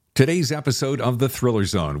Today's episode of The Thriller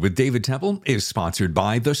Zone with David Temple is sponsored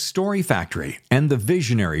by The Story Factory and the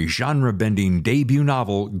visionary genre-bending debut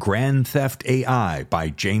novel Grand Theft AI by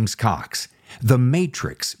James Cox. The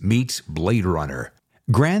Matrix meets Blade Runner.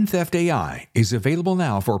 Grand Theft AI is available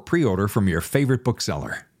now for pre-order from your favorite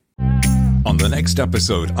bookseller. On the next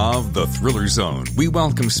episode of The Thriller Zone, we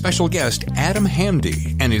welcome special guest Adam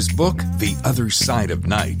Hamdy and his book, The Other Side of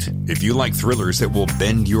Night. If you like thrillers that will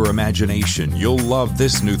bend your imagination, you'll love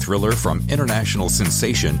this new thriller from international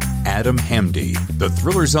sensation Adam Hamdy. The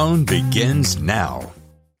Thriller Zone begins now.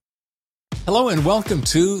 Hello and welcome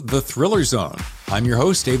to The Thriller Zone. I'm your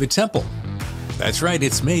host, David Temple. That's right,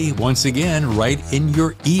 it's me, once again, right in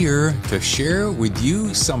your ear to share with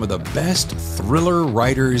you some of the best thriller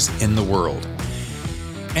writers in the world.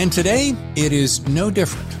 And today, it is no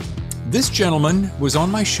different. This gentleman was on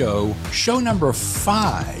my show number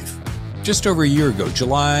 5, just over a year ago,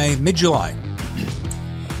 mid-July.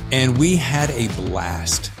 And we had a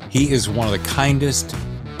blast. He is one of the kindest,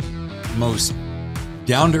 most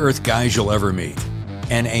down-to-earth guys you'll ever meet,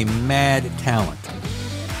 and a mad talent.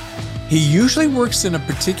 He usually works in a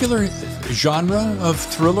particular genre of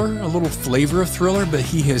thriller, a little flavor of thriller, but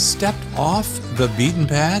he has stepped off the beaten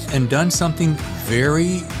path and done something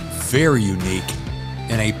very, very unique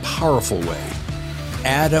in a powerful way.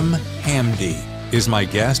 Adam Hamdy is my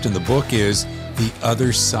guest, and the book is The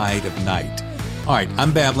Other Side of Night. All right,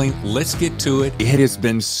 I'm babbling. Let's get to it. It has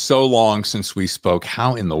been so long since we spoke.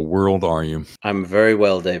 How in the world are you? I'm very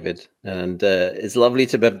well, David, and it's lovely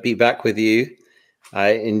to be back with you.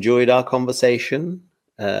 I enjoyed our conversation,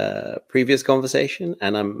 previous conversation,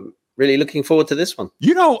 and I'm really looking forward to this one.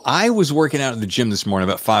 You know, I was working out at the gym this morning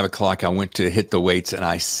about 5 o'clock. I went to hit the weights and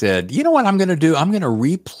I said, you know what I'm going to do? I'm going to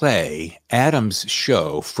replay Adam's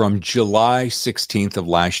show from July 16th of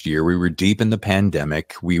last year. We were deep in the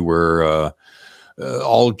pandemic. We were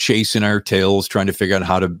all chasing our tails, trying to figure out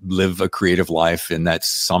how to live a creative life in that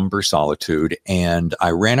somber solitude. And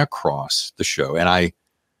I ran across the show and I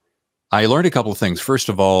learned a couple of things. First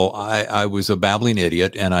of all, I was a babbling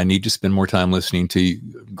idiot, and I need to spend more time listening to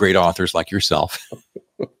great authors like yourself.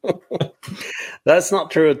 That's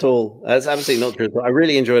not true at all. That's absolutely not true at all. I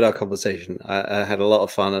really enjoyed our conversation. I had a lot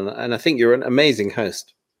of fun, and I think you're an amazing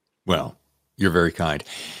host. Well, you're very kind.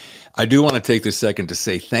 I do want to take this second to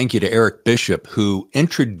say thank you to Eric Bishop, who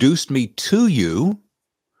introduced me to you.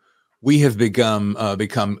 We have become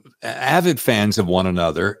avid fans of one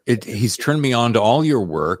another. He's turned me on to all your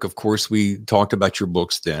work. Of course, we talked about your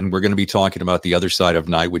books then. We're going to be talking about The Other Side of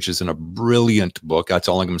Night, which is a brilliant book. That's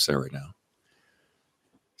all I'm going to say right now.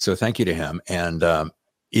 So thank you to him. And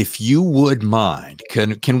if you would mind,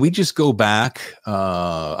 can we just go back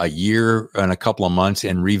a year and a couple of months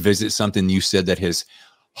and revisit something you said that has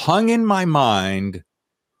hung in my mind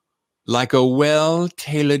like a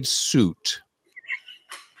well-tailored suit?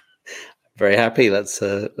 Very happy. Let's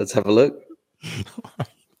have a look.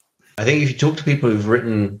 I think if you talk to people who've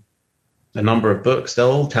written a number of books, they'll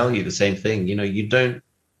all tell you the same thing. You know,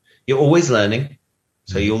 you're always learning.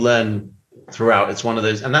 So you'll learn throughout. It's one of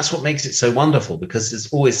those, and that's what makes it so wonderful, because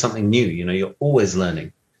there's always something new. You know, you're always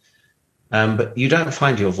learning. But you don't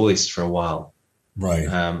find your voice for a while. Right.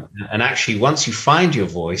 And actually, once you find your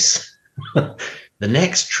voice, the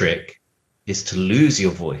next trick is to lose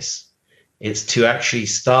your voice. It's to actually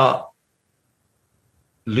start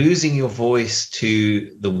losing your voice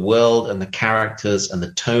to the world and the characters and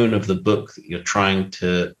the tone of the book that you're trying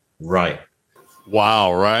to write.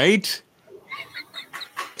 Wow, right?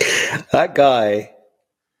 That guy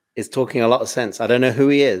is talking a lot of sense. I don't know who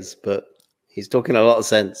he is, but he's talking a lot of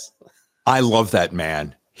sense. I love that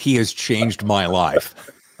man. He has changed my life.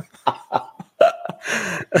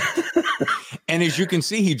 And as you can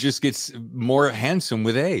see, he just gets more handsome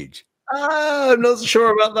with age. I'm not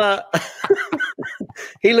sure about that.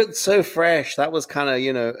 He looked so fresh. That was kind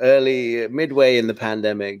of, midway in the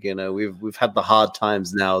pandemic. You know, we've had the hard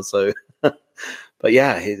times now. So, but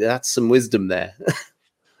yeah, that's some wisdom there.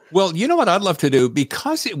 Well, you know what I'd love to do,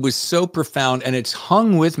 because it was so profound and it's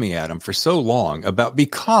hung with me, Adam, for so long,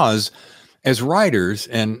 because as writers,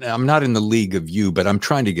 and I'm not in the league of you, but I'm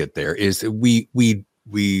trying to get there, is we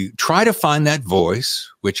try to find that voice,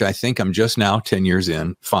 which I think I'm just now 10 years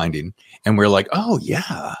in finding. And we're like, oh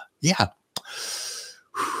yeah,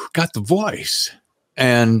 got the voice.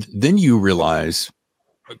 And then you realize,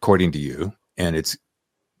 according to you, and it's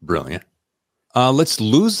brilliant, let's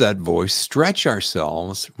lose that voice, stretch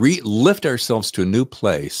ourselves, lift ourselves to a new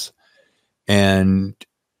place, and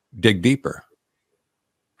dig deeper.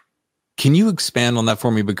 Can you expand on that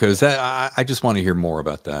for me? Because I just want to hear more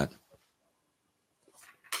about that.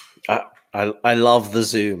 I love the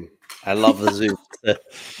Zoom. I love the zoom. It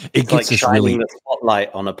It's like gets us shining really. the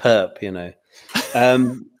spotlight on a perp, you know.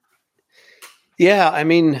 Yeah, I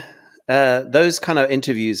mean, those kind of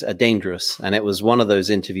interviews are dangerous, and it was one of those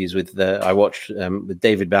interviews with I watched with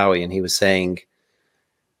David Bowie, and he was saying,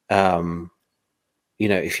 you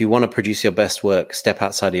know, if you want to produce your best work, step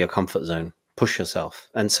outside of your comfort zone, push yourself.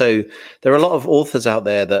 And so there are a lot of authors out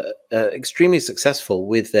there that are extremely successful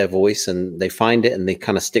with their voice, and they find it and they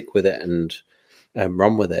kind of stick with it and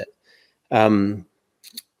run with it.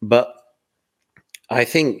 But I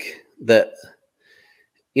think that,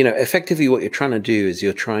 you know, effectively what you're trying to do is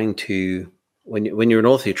you're trying to, when you're an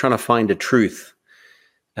author, you're trying to find a truth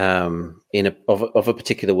of a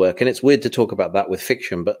particular work. And it's weird to talk about that with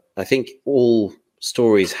fiction, but I think all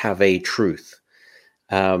stories have a truth.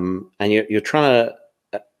 And you're trying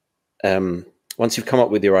to, once you've come up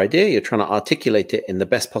with your idea, you're trying to articulate it in the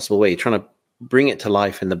best possible way. You're trying to bring it to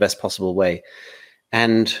life in the best possible way.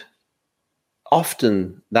 And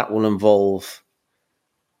often that will involve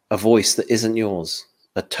a voice that isn't yours,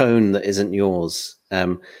 a tone that isn't yours.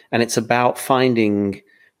 And it's about finding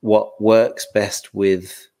what works best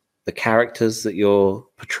with the characters that you're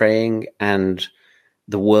portraying and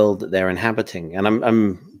the world that they're inhabiting.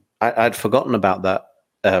 And I'd forgotten about that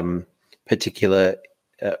particular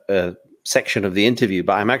section of the interview,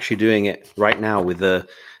 but I'm actually doing it right now with the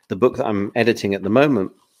book that I'm editing at the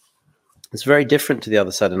moment. It's very different to The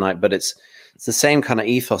Other Side of Night, but it's the same kind of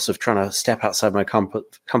ethos of trying to step outside my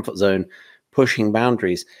comfort zone, pushing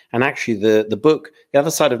boundaries. And actually the book, The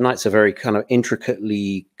Other Side of Night's a very kind of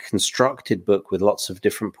intricately constructed book with lots of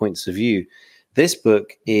different points of view. This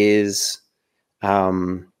book is,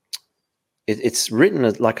 it's written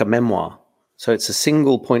as like a memoir. So it's a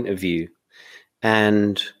single point of view.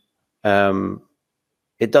 And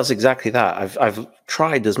it does exactly that. I've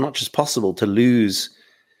tried as much as possible to lose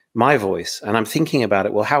my voice. And I'm thinking about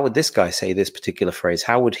it. Well, how would this guy say this particular phrase?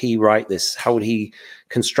 How would he write this? How would he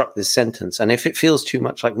construct this sentence? And if it feels too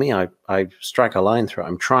much like me, I strike a line through it.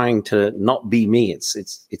 I'm trying to not be me. It's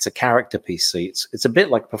a character piece. So it's a bit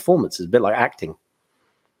like performance. It's a bit like acting.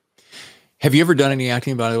 Have you ever done any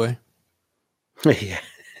acting, by the way? Yeah.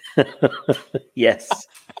 Yes.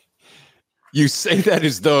 You say that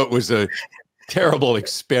as though it was a terrible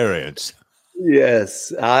experience.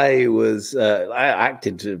 Yes, I was. I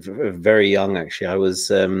acted very young. Actually, I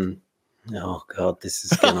was. Oh God, this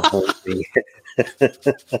is going to haunt me.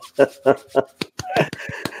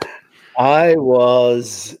 I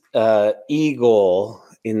was Igor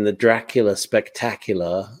in the Dracula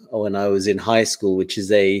Spectacular when I was in high school, which is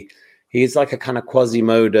he's like a kind of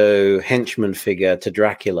Quasimodo henchman figure to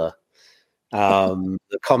Dracula, the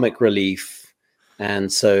comic relief,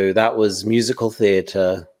 and so that was musical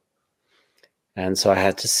theater. And so I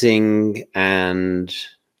had to sing and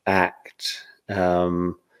act.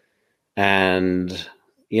 And,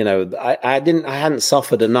 you know, I hadn't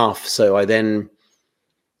suffered enough. So I then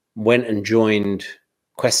went and joined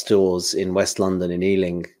Questors in West London in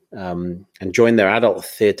Ealing, and joined their adult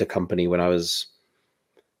theatre company when I was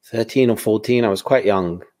 13 or 14. I was quite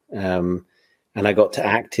young. And I got to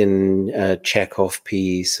act in a Chekhov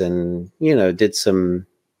piece and, you know, did some,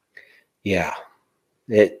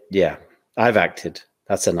 I've acted.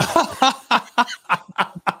 That's enough.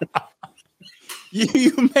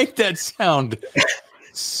 You make that sound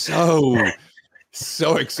so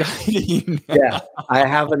exciting. Yeah, I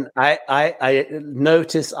haven't. I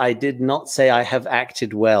notice I did not say I have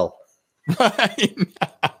acted well. Right.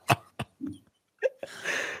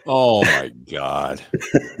 Oh my God.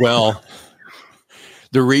 Well,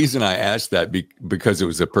 the reason I asked that because it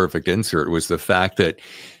was a perfect insert was the fact that,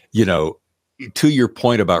 you know, to your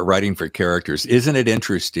point about writing for characters, isn't it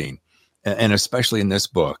interesting? And especially in this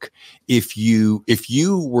book, if you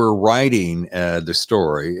were writing the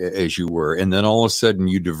story as you were, and then all of a sudden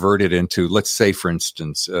you divert it into, let's say, for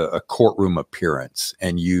instance, a courtroom appearance,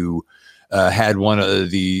 and you had one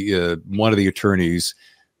of the attorneys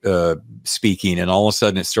speaking, and all of a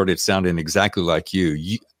sudden it started sounding exactly like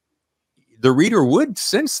you, the reader would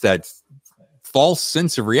sense that false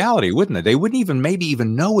sense of reality, wouldn't they? They wouldn't maybe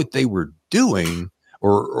even know what they were doing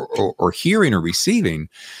or hearing or receiving,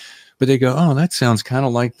 but they go, "Oh, that sounds kind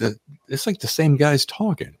of like it's like the same guy's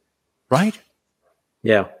talking," right?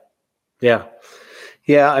 Yeah.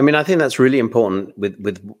 I mean, I think that's really important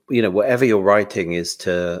with you know, whatever you're writing is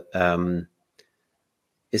to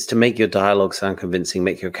make your dialogue sound convincing,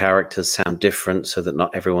 make your characters sound different, so that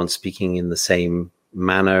not everyone's speaking in the same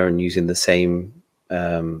manner and using the same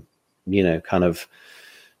you know, kind of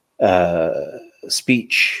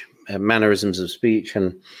speech, mannerisms of speech.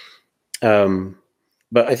 And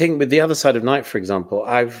But I think with The Other Side of Night, for example,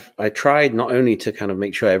 I tried not only to kind of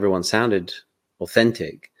make sure everyone sounded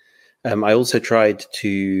authentic, I also tried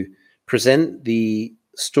to present the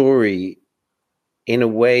story in a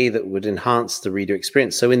way that would enhance the reader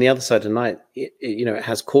experience. So in The Other Side of Night, it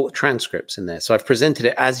has court transcripts in there. So I've presented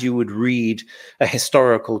it as you would read a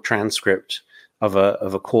historical transcript of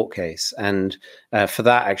a court case. And for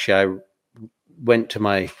that, actually, I went to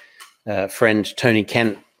my friend Tony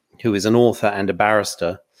Kent, who is an author and a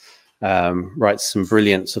barrister, writes some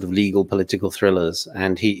brilliant sort of legal political thrillers,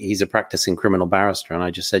 and he's a practicing criminal barrister. And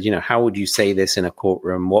I just said, how would you say this in a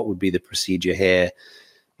courtroom? What would be the procedure here?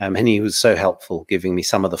 And he was so helpful, giving me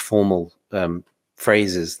some of the formal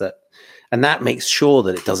phrases and that makes sure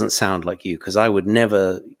that it doesn't sound like you, because I would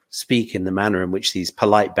never speak in the manner in which these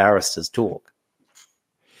polite barristers talk.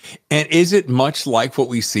 And is it much like what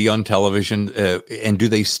we see on television? And do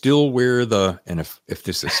they still wear and if this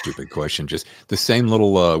is a stupid question, just the same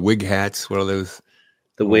little wig hats? What are those?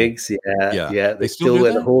 The wigs, yeah. They still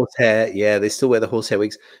wear the horsehair. Yeah, they still wear the horsehair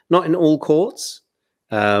wigs. Not in all courts.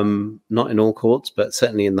 Not in all courts, but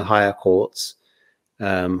certainly in the higher courts,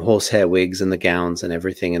 horsehair wigs and the gowns and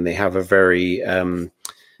everything. And they have a very,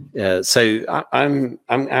 so I'll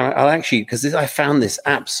actually, because I found this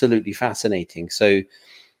absolutely fascinating. So,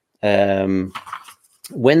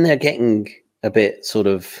 when they're getting a bit sort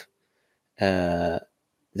of,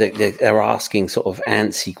 they're asking sort of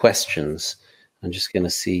antsy questions. I'm just going to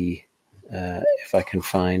see, if I can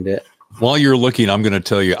find it. While you're looking, I'm going to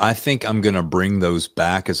tell you, I think I'm going to bring those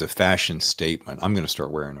back as a fashion statement. I'm going to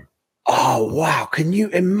start wearing them. Oh, wow. Can you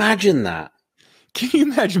imagine that? Can you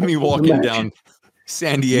imagine me walking down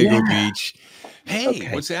San Diego Beach?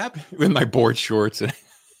 Hey, what's happening? With my board shorts.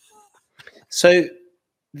 So,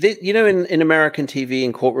 in American TV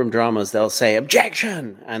and courtroom dramas, they'll say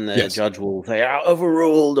objection, and the judge will say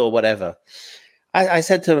overruled or whatever. I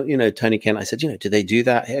said to, Tony Kent, I said, do they do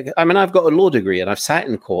that here? I mean, I've got a law degree and I've sat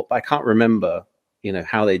in court, but I can't remember,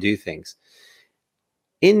 how they do things.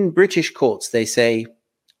 In British courts, they say,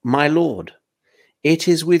 my lord, it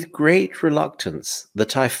is with great reluctance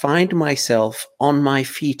that I find myself on my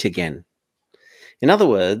feet again. In other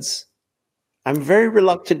words, I'm very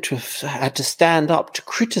reluctant to have had to stand up to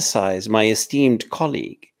criticize my esteemed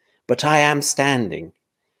colleague, but I am standing.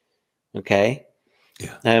 Okay?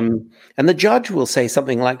 Yeah. And the judge will say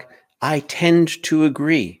something like, I tend to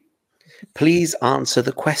agree. Please answer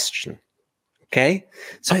the question. Okay?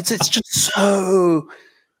 So it's just so,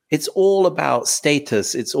 it's all about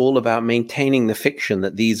status. It's all about maintaining the fiction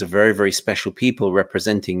that these are very, very special people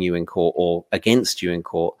representing you in court or against you in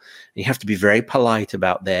court. And you have to be very polite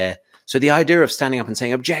about their. So the idea of standing up and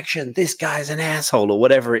saying, objection, this guy's an asshole or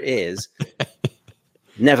whatever it is,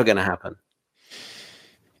 never going to happen.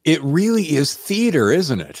 It really is theater,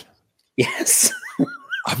 isn't it? Yes.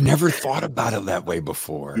 I've never thought about it that way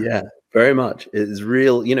before. Yeah, very much. It is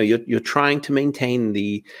real. You're trying to maintain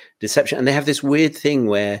the deception. And they have this weird thing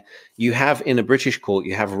where you have in a British court,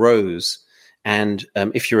 you have rows. And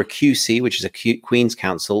if you're a QC, which is a Queen's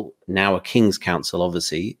Counsel, now a King's Counsel,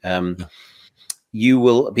 obviously, you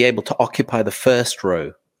will be able to occupy the first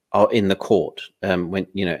row in the court when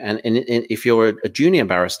and if you're a junior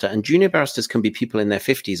barrister, and junior barristers can be people in their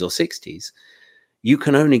 50s or 60s, you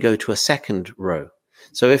can only go to a second row.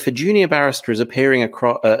 So if a junior barrister is appearing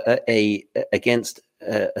against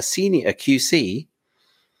a QC,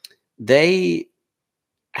 they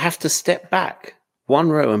have to step back one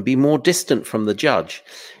row and be more distant from the judge.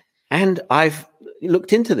 And I've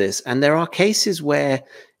looked into this, and there are cases where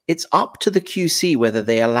it's up to the QC whether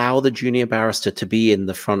they allow the junior barrister to be in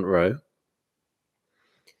the front row.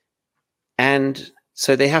 And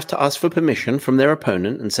so they have to ask for permission from their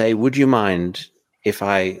opponent and say, would you mind if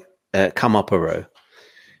I come up a row?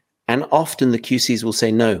 And often the QCs will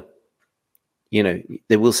say no.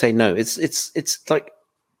 They will say no. It's like,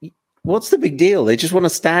 what's the big deal? They just want to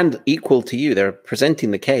stand equal to you. They're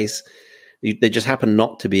presenting the case. They just happen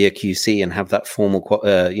not to be a QC and have that formal,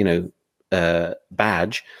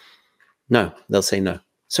 badge. No, they'll say no.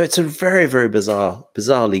 So it's a very, very bizarre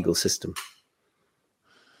legal system.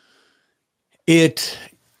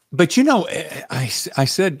 But I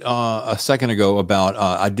said a second ago about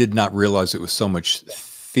I did not realize it was so much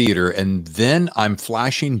theater, and then I'm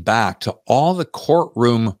flashing back to all the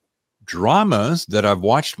courtroom dramas that I've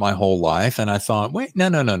watched my whole life, and I thought, wait,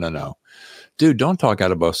 no. Dude, don't talk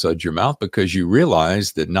out of both sides of your mouth, because you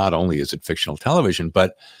realize that not only is it fictional television,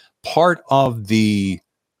 but part of the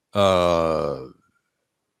act,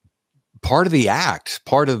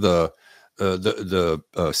 part of the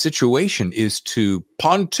situation is to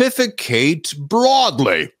pontificate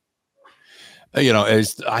broadly. You know,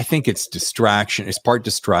 I think it's distraction. It's part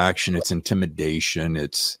distraction. It's intimidation.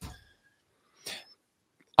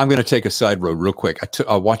 I'm going to take a side road real quick.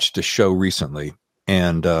 I watched a show recently,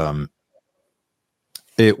 and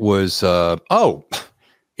it was Where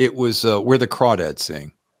the Crawdads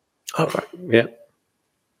Sing. Oh, right. Yeah.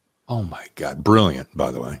 Oh my God. Brilliant,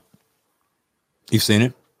 by the way. You've seen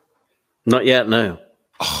it? Not yet, no.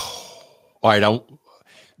 Oh,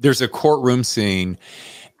 there's a courtroom scene,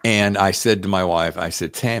 and I said to my wife, I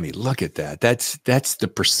said, Tammy, look at that. That's the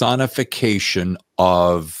personification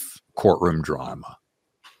of courtroom drama.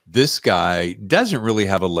 This guy doesn't really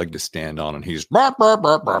have a leg to stand on, and he's and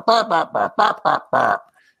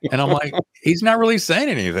I'm like, he's not really saying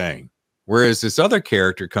anything. Whereas this other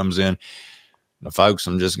character comes in, folks,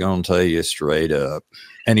 I'm just going to tell you straight up,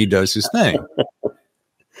 and he does his thing.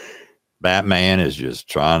 Batman is just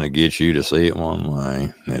trying to get you to see it one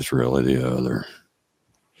way. It's really the other.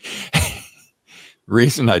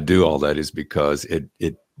 Reason I do all that is because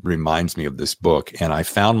it reminds me of this book, and I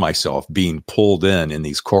found myself being pulled in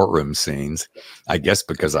these courtroom scenes. I guess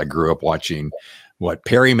because I grew up watching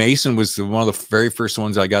Perry Mason was one of the very first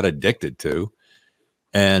ones I got addicted to,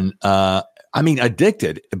 and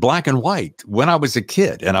addicted, black and white, when I was a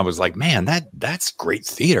kid, and I was like, man, that's great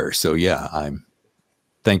theater. So yeah,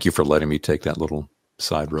 thank you for letting me take that little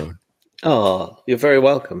side road. Oh, you're very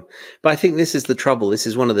welcome. But I think this is the trouble. This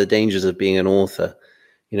is one of the dangers of being an author.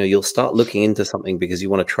 You know, you'll start looking into something because you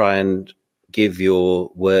want to try and give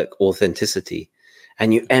your work authenticity,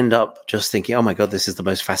 and you end up just thinking, "Oh my God, this is the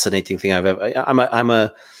most fascinating thing I've ever."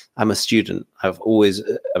 I'm a student. I'm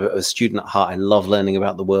a student at heart. I love learning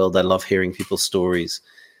about the world. I love hearing people's stories,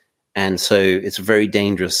 and so it's very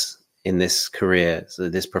dangerous in this career,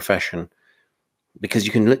 this profession, because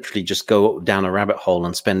you can literally just go down a rabbit hole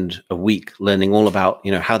and spend a week learning all about,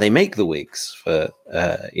 you know, how they make the wigs for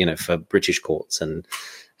British courts and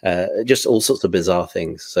just all sorts of bizarre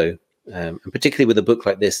things. So, and particularly with a book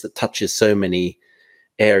like this that touches so many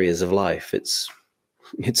areas of life, it's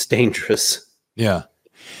dangerous. Yeah.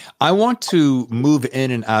 I want to move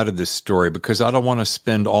in and out of this story because I don't want to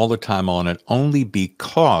spend all the time on it, only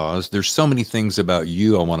because there's so many things about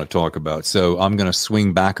you I want to talk about. So I'm going to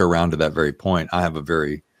swing back around to that very point. I have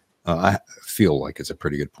I feel like it's a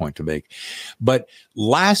pretty good point to make. But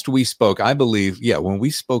last we spoke, I believe, when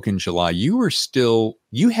we spoke in July, you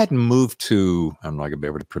hadn't moved to, I'm not going to be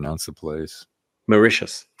able to pronounce the place.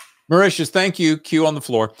 Mauritius. Thank you. Q on the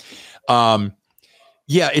floor.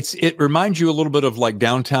 It reminds you a little bit of like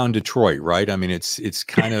downtown Detroit, right? I mean, it's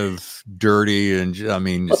kind of dirty, and I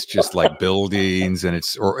mean, it's just like buildings, and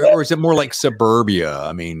or is it more like suburbia?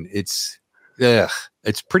 I mean, it's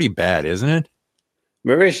pretty bad, isn't it?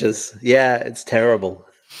 Mauritius, yeah, it's terrible.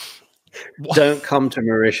 What? Don't come to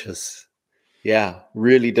Mauritius. Yeah,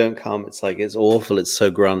 really don't come. It's awful. It's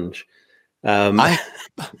so grunge. I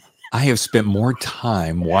have spent more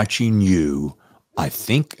time watching you. I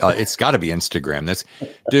think it's got to be Instagram.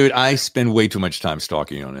 Dude, I spend way too much time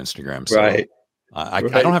stalking you on Instagram. So right. I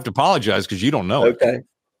don't have to apologize because you don't know it. Okay.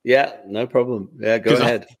 Yeah, no problem. Yeah, go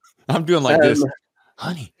ahead. I'm doing like this.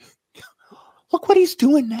 Honey, look what he's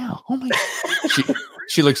doing now. Oh my God.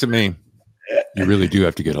 She looks at me. You really do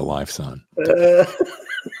have to get a life, son.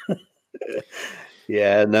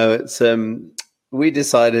 Yeah, no, it's we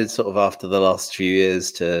decided sort of after the last few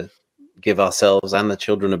years to give ourselves and the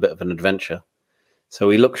children a bit of an adventure. So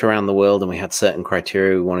we looked around the world and we had certain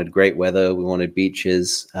criteria. We wanted great weather, we wanted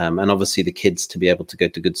beaches, and obviously the kids to be able to go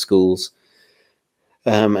to good schools.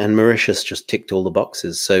 And Mauritius just ticked all the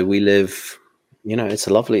boxes. So we live, it's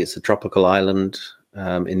a tropical island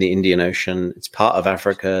in the Indian Ocean. It's part of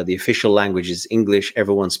Africa. The official language is English.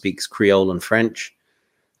 Everyone speaks Creole and French.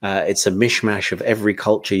 It's a mishmash of every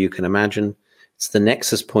culture you can imagine. It's the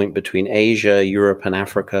nexus point between Asia, Europe, and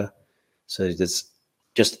Africa. So there's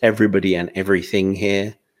just everybody and everything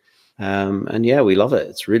here. And yeah, we love it.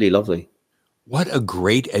 It's really lovely. What a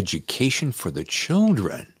great education for the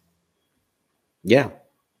children. Yeah.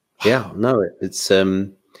 Yeah. No, it's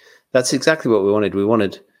that's exactly what we wanted. We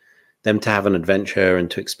wanted them to have an adventure and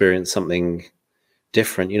to experience something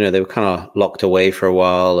different. They were kind of locked away for a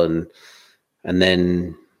while, and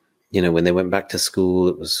then, when they went back to school,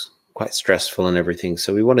 it was quite stressful and everything.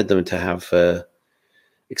 So we wanted them to have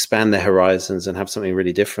expand their horizons and have something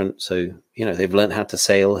really different. So, they've learned how to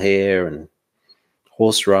sail here and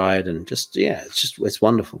horse ride, and it's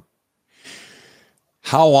wonderful.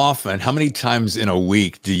 How many times in a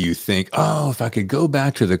week do you think, oh, if I could go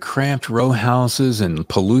back to the cramped row houses and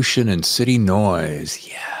pollution and city noise?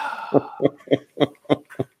 Yeah.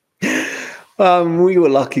 We were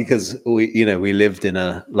lucky because we lived in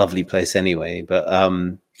a lovely place anyway, but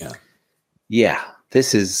yeah,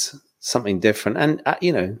 this is something different. And,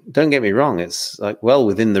 don't get me wrong. It's like well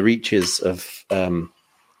within the reaches of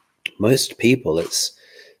most people. It's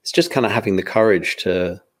just kind of having the courage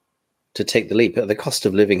to take the leap. The cost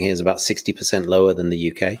of living here is about 60% lower than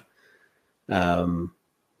the UK.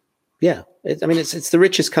 It's the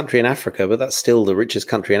richest country in Africa, but that's still the richest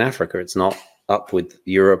country in Africa. It's not up with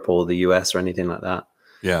Europe or the US or anything like that.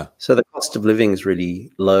 Yeah. So the cost of living is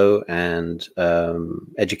really low, and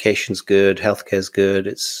education's good, healthcare's good.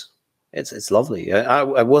 It's lovely.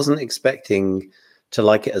 I wasn't expecting to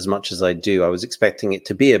like it as much as I do. I was expecting it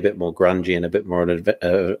to be a bit more grungy and a bit more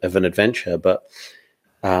of an adventure, but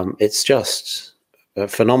it's just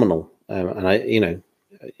phenomenal. And I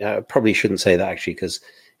probably shouldn't say that actually, because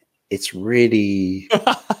it's really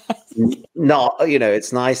not,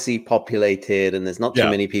 it's nicely populated and there's not too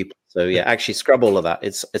many people. So yeah, actually scrub all of that.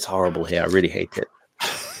 It's horrible here. I really hate it.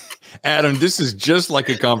 Adam, this is just like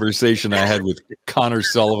a conversation I had with Connor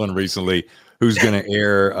Sullivan recently, who's going to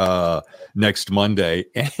air next Monday.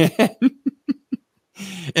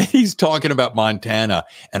 And he's talking about Montana,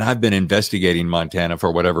 and I've been investigating Montana for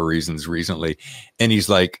whatever reasons recently. And he's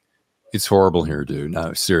like, it's horrible here, dude.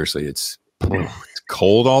 No, seriously, it's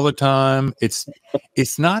cold all the time. It's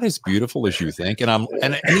not as beautiful as you think. And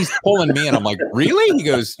he's pulling me, and I'm like, really? He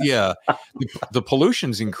goes, yeah, the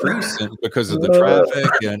pollution's increasing because of the traffic,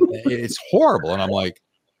 and it's horrible. And I'm like,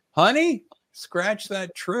 honey, scratch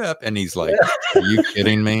that trip. And he's like, are you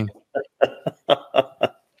kidding me?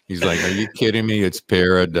 He's like, are you kidding me? It's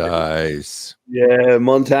paradise. Yeah,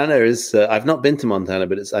 Montana is, I've not been to Montana,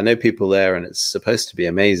 but I know people there, and it's supposed to be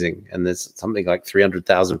amazing. And there's something like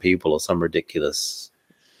 300,000 people or some ridiculous.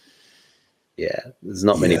 Yeah, there's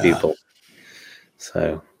not many people.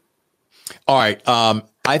 So. All right.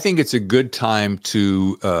 I think it's a good time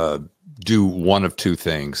to do one of two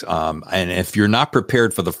things. And if you're not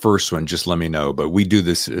prepared for the first one, just let me know. But we do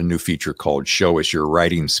this a new feature called Show Us Your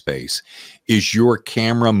Writing Space. Is your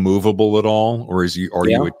camera movable at all, or are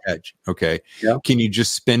you attached? Okay. Yeah. Can you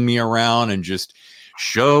just spin me around and just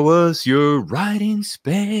show us your writing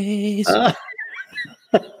space?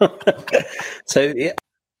 So yeah.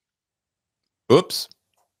 Oops.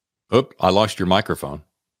 I lost your microphone.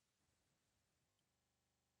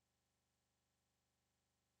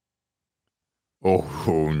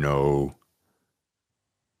 Oh no.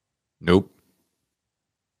 Nope.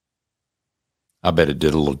 I bet it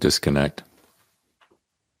did a little disconnect.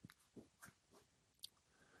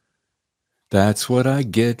 That's what I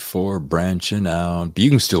get for branching out. You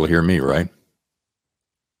can still hear me, right?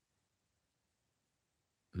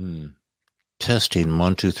 Testing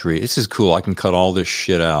 1, 2, 3. This is cool. I can cut all this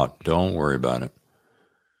shit out. Don't worry about it.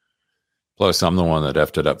 Plus, I'm the one that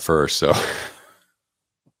effed it up first, so.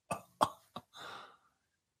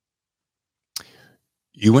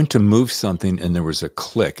 You went to move something and there was a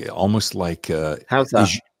click, almost like. How's that?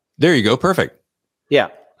 There you go. Perfect. Yeah.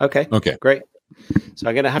 Okay. Okay. Great. So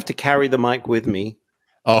I'm going to have to carry the mic with me.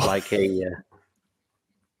 Oh, like a.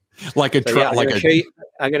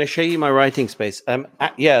 I'm going to show you my writing space.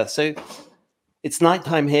 So it's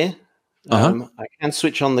nighttime here. I can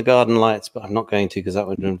switch on the garden lights, but I'm not going to because that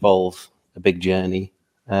would involve a big journey.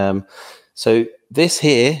 So this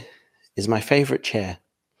here is my favorite chair.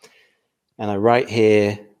 And I write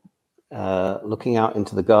here, looking out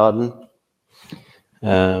into the garden,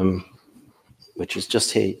 which is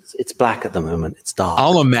just here. It's black at the moment. It's dark.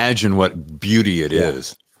 I'll imagine what beauty it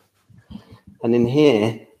is. And in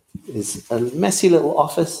here is a messy little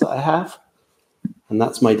office that I have. And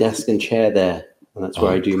that's my desk and chair there. And that's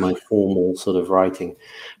where I do my formal sort of writing.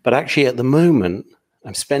 But actually, at the moment,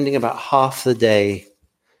 I'm spending about half the day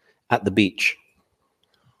at the beach.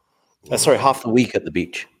 Half the week at the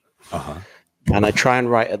beach. And I try and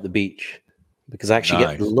write at the beach because I actually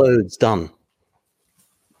get loads done.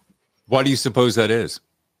 Why do you suppose that is?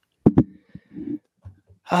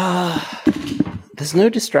 There's no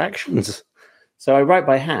distractions. So I write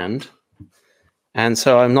by hand. And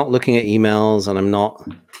so I'm not looking at emails and I'm not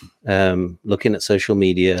looking at social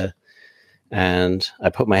media. And I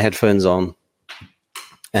put my headphones on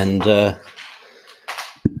and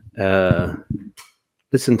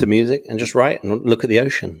listen to music and just write and look at the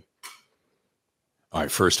ocean. All right.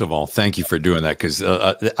 First of all, thank you for doing that because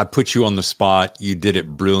I put you on the spot. You did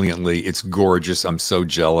it brilliantly. It's gorgeous. I'm so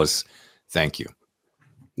jealous. Thank you.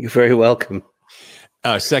 You're very welcome.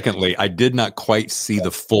 Secondly, I did not quite see the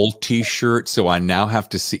full T-shirt, so I now have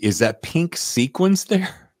to see. Is that pink sequins there?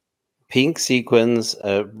 Pink sequins,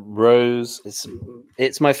 rose.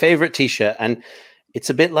 It's my favorite T-shirt, and it's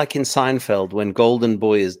a bit like in Seinfeld when Golden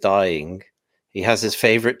Boy is dying. He has his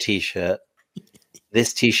favorite T-shirt.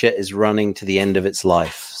 this t-shirt is running to the end of its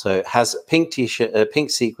life. So it has a pink t-shirt, pink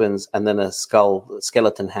sequins, and then a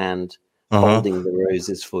skeleton hand holding the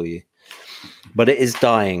roses for you. But it is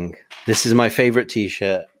dying. This is my favorite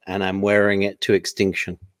t-shirt, and I'm wearing it to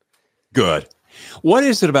extinction. Good. What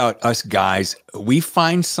is it about us guys? We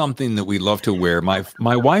find something that we love to wear. My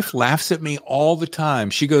wife laughs at me all the time.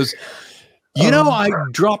 She goes, I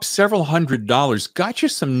dropped several $100, got you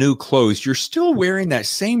some new clothes. You're still wearing that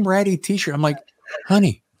same ratty t-shirt. I'm like,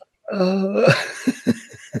 honey,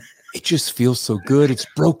 it just feels so good. It's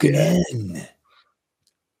broken in.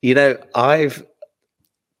 This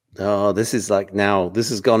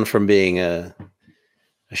is gone from being a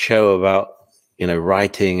show about,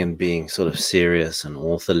 writing and being sort of serious and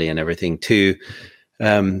authorly and everything to,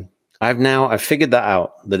 I've figured that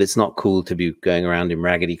out, that it's not cool to be going around in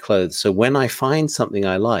raggedy clothes. So when I find something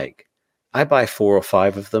I like, I buy 4 or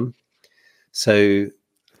 5 of them. So,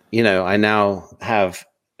 I now have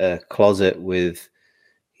a closet with,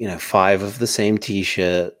 5 of the same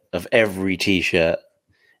t-shirt, of every t-shirt.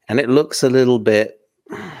 And it looks a little bit,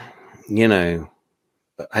 I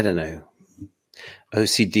don't know,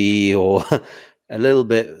 OCD or a little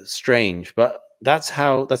bit strange, but that's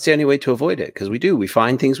the only way to avoid it. Because we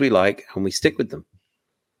find things we like and we stick with them.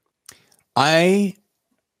 I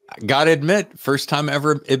got to admit, first time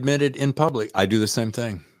ever admitted in public, I do the same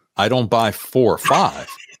thing. I don't buy 4 or 5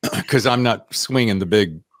 because I'm not swinging the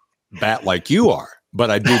big bat like you are,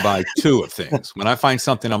 but I do buy 2 of things. When I find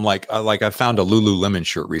something, I'm like I found a Lululemon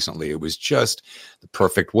shirt recently. It was just the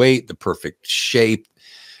perfect weight, the perfect shape.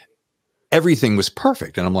 Everything was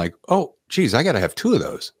perfect. And I'm like, oh, geez, I got to have 2 of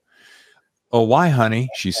those. Oh, why, honey?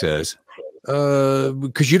 She says,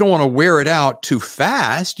 because you don't want to wear it out too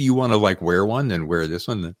fast. You want to wear one, then wear this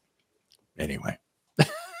one. Anyway.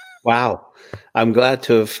 Wow. I'm glad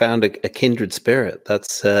to have found a kindred spirit.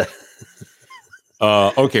 That's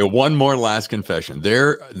okay. One more last confession.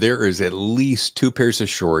 There is at least 2 pairs of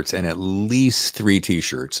shorts and at least 3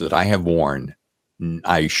 t-shirts that I have worn.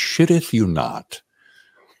 I shitteth you not.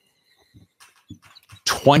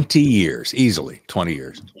 20 years, easily 20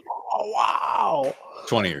 years. Oh, wow.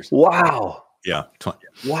 20 years. Wow. Yeah. 20.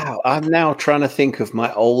 Wow. I'm now trying to think of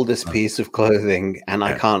my oldest piece of clothing, and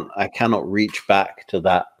I cannot reach back to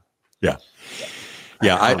that. Yeah.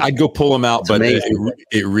 Yeah. I'd go pull them out, but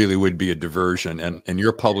it really would be a diversion. And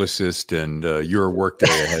your publicist and your workday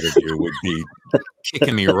ahead of you would be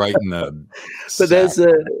kicking me right in the But there's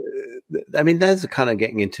a kind of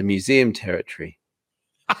getting into museum territory.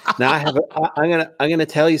 Now I'm gonna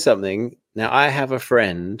tell you something. Now I have a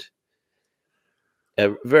friend,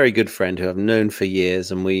 a very good friend who I've known for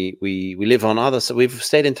years, and we live on we've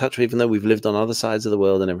stayed in touch even though we've lived on other sides of the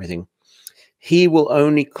world and everything. He will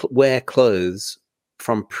only wear clothes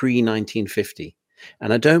from pre-1950,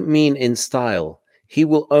 and I don't mean in style. He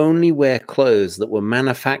will only wear clothes that were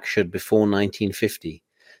manufactured before 1950.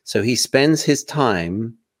 So he spends his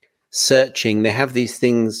time searching. They have these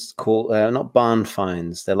things called not barn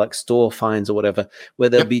finds, they're like store finds or whatever, where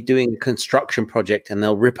they'll be doing a construction project and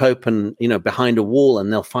they'll rip open behind a wall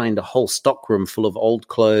and they'll find a whole stockroom full of old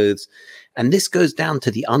clothes. And this goes down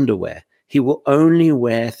to the underwear. He will only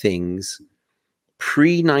wear things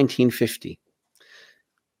pre-1950.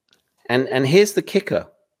 And here's the kicker: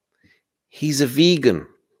 he's a vegan,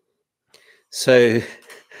 so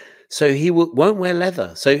he won't wear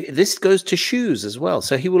leather. So this goes to shoes as well.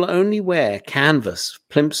 So he will only wear canvas,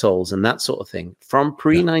 plimsolls, and that sort of thing from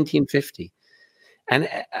pre-1950. And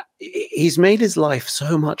he's made his life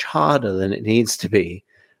so much harder than it needs to be.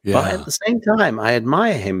 Yeah. But at the same time, I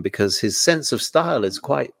admire him because his sense of style is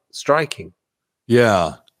quite striking.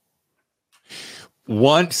 Yeah.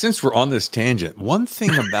 Since we're on this tangent, one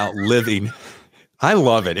thing about living, I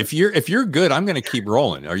love it. If you're good, I'm going to keep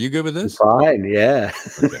rolling. Are you good with this? Fine, yeah.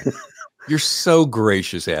 Okay. You're so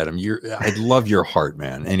gracious, Adam. I love your heart,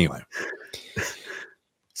 man. Anyway,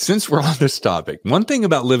 since we're on this topic, one thing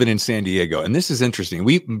about living in San Diego, and this is interesting.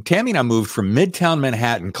 Tammy and I moved from Midtown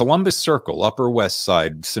Manhattan, Columbus Circle, Upper West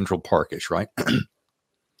Side, Central Parkish, right,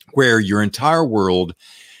 where your entire world,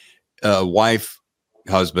 wife,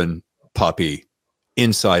 husband, puppy,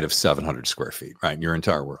 inside of 700 square feet, right? Your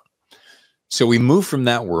entire world. So we moved from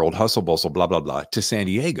that world, hustle, bustle, blah, blah, blah, to San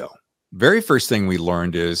Diego. Very first thing we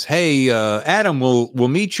learned is, hey, Adam, we'll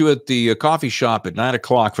meet you at the coffee shop at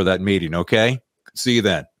 9:00 for that meeting, okay? See you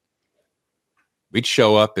then. We'd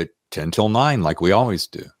show up at 10 till 9 like we always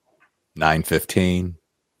do. 9:15,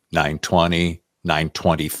 9:20,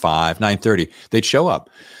 9:25, 9:30. They'd show up.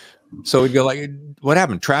 So we'd go like, what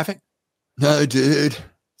happened? Traffic? No, dude.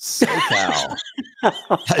 SoCal.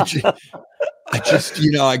 I just,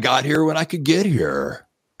 I got here when I could get here.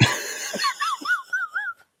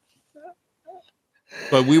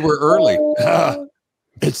 But we were early.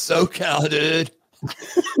 It's SoCal, dude.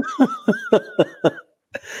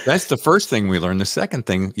 That's the first thing we learned. The second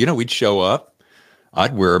thing, we'd show up.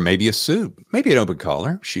 I'd wear maybe a suit, maybe an open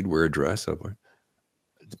collar. She'd wear a dress over.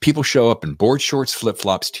 People show up in board shorts,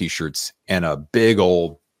 flip-flops, T-shirts, and a big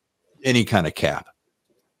old any kind of cap.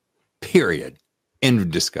 Period. End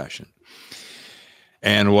of discussion.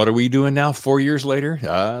 And what are we doing now 4 years later?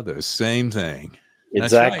 The same thing.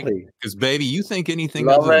 Exactly. Because, baby, you think anything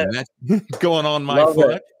Love other it. than that going on my Love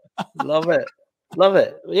foot? Love it. Love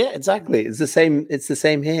it. Yeah, exactly. It's the same. It's the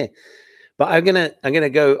same here. But I'm gonna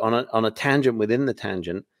go on a tangent within the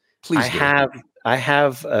tangent. Please. I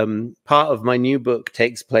have part of my new book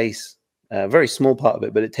takes place, a very small part of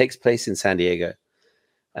it, but it takes place in San Diego.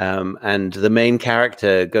 And the main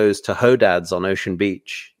character goes to Hodad's on Ocean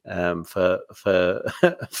Beach for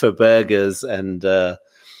for burgers and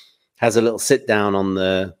has a little sit down on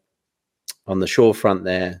the shorefront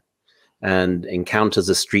there, and encounters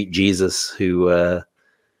a street Jesus who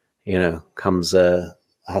comes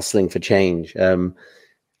hustling for change. I've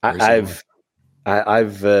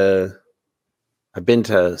been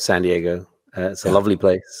to San Diego. It's a lovely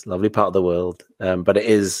place, lovely part of the world, but it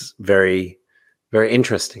is very, very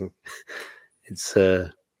interesting. It's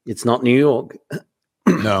not New York.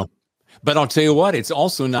 No, but I'll tell you what, it's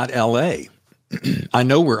also not LA. I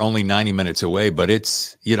know we're only 90 minutes away, but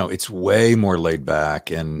it's way more laid back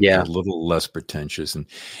and a little less pretentious. And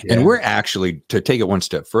we're actually, to take it one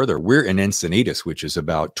step further, we're in Encinitas, which is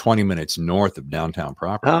about 20 minutes north of downtown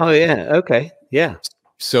proper. Oh yeah. Okay. Yeah.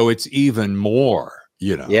 So it's even more,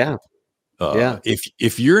 Yeah.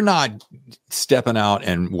 If you're not stepping out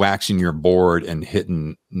and waxing your board and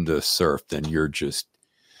hitting the surf, then you're just,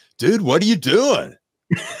 dude, what are you doing?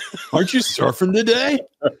 Aren't you surfing today?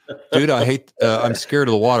 Dude, I'm scared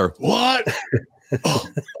of the water. What?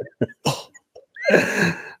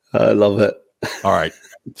 I love it. All right.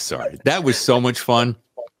 Sorry. That was so much fun.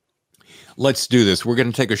 Let's do this. We're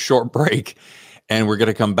going to take a short break, and we're going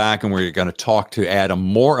to come back, and we're going to talk to Adam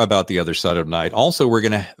more about The Other Side of Night. Also, we're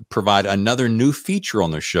going to provide another new feature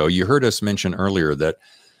on the show. You heard us mention earlier that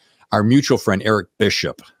our mutual friend, Eric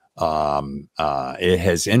Bishop, it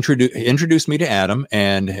has introduced me to Adam,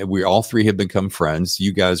 and we all three have become friends.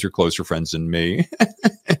 You guys are closer friends than me.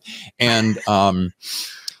 And,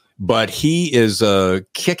 but he is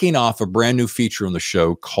kicking off a brand new feature on the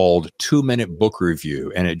show called 2-Minute Book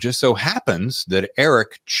Review. And it just so happens that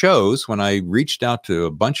Eric chose, when I reached out to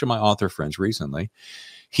a bunch of my author friends recently,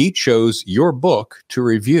 he chose your book to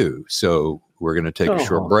review. So we're going to take a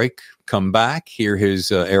short break, come back, hear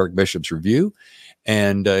his Eric Bishop's review,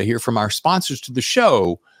 and hear from our sponsors to the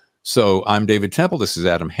show. So I'm David Temple. This is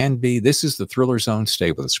Adam Handby. This is the Thriller Zone.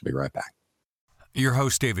 Stay with us. We'll be right back. Your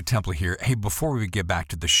host, David Temple here. Hey, before we get back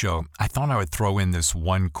to the show, I thought I would throw in this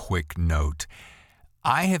one quick note.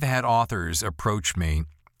 I have had authors approach me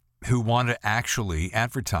who want to actually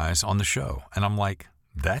advertise on the show. And I'm like,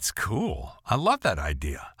 that's cool. I love that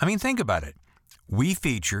idea. I mean, think about it. We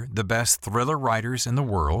feature the best thriller writers in the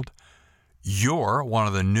world. You're one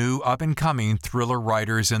of the new up-and-coming thriller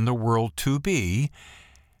writers in the world to be,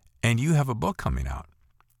 and you have a book coming out.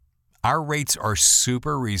 Our rates are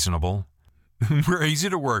super reasonable. We're easy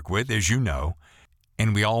to work with, as you know,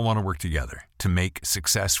 and we all want to work together to make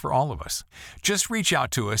success for all of us. Just reach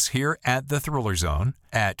out to us here at The Thriller Zone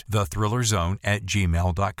at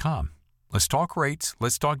thethrillerzone@gmail.com. Let's talk rates.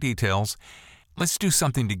 Let's talk details. Let's do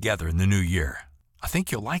something together in the new year. I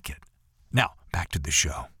think you'll like it. Now, back to the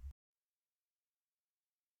show.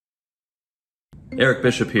 Eric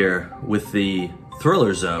Bishop here with the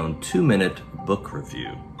Thriller Zone 2-Minute Book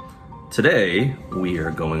Review. Today, we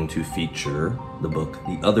are going to feature the book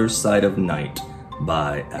The Other Side of Night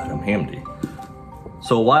by Adam Hamdy.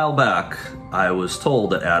 So a while back, I was told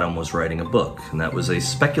that Adam was writing a book, and that was a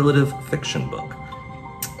speculative fiction book.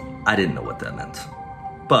 I didn't know what that meant.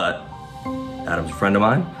 But Adam's a friend of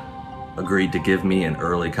mine, agreed to give me an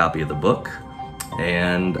early copy of the book,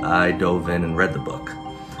 and I dove in and read the book.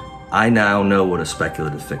 I now know what a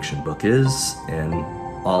speculative fiction book is, and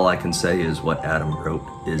all I can say is what Adam wrote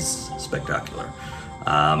is spectacular.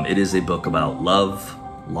 It is a book about love,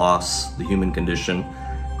 loss, the human condition,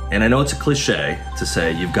 and I know it's a cliche to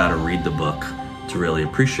say you've got to read the book to really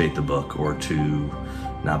appreciate the book or to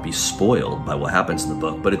not be spoiled by what happens in the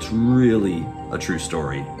book, but it's really a true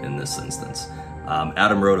story in this instance.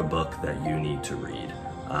 Adam wrote a book that you need to read.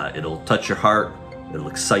 It'll touch your heart. It'll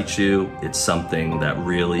excite you. It's something that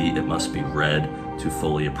really, it must be read to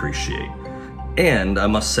fully appreciate. And I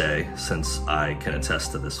must say, since I can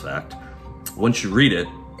attest to this fact, once you read it,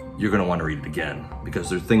 you're going to want to read it again because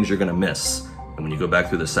there are things you're going to miss. And when you go back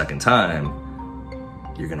through the second time,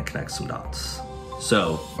 you're going to connect some dots.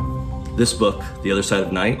 So this book, The Other Side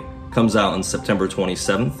of Night, comes out on September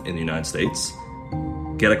 27th in the United States.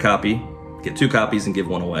 Get a copy, get 2 copies and give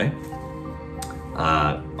one away.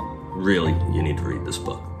 Really, you need to read this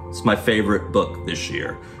book. It's my favorite book this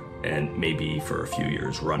year, and maybe for a few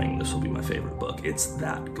years running, this will be my favorite book. It's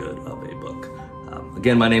that good of a book.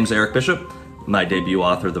 Again, my name's Eric Bishop. My debut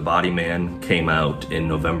author, The Body Man, came out in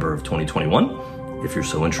November of 2021. If you're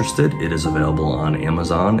so interested, it is available on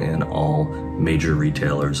Amazon and all major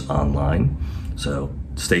retailers online. So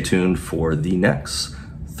stay tuned for the next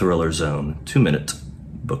Thriller Zone 2-minute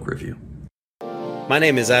book review. My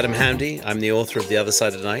name is Adam Hamdy. I'm the author of The Other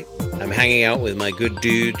Side of the Night. I'm hanging out with my good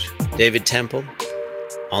dude, David Temple,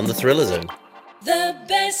 on the Thriller Zone. The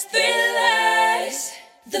best thrillers,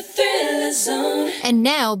 the Thriller Zone. And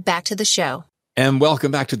now back to the show. And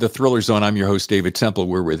welcome back to the Thriller Zone. I'm your host, David Temple.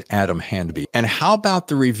 We're with Adam Hamdy. And how about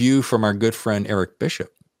the review from our good friend, Eric Bishop?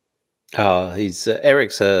 Oh,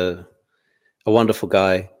 Eric's a wonderful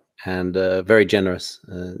guy and very generous.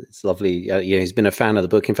 It's lovely. He's been a fan of the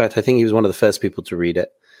book. In fact, I think he was one of the first people to read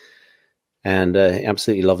it, and he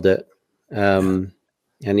absolutely loved it. And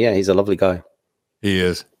yeah, he's a lovely guy. He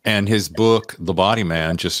is. And his book, The Body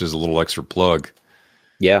Man, just as a little extra plug.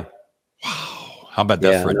 Yeah. Wow. How about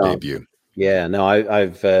that for a debut? Yeah. No,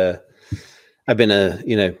 I've been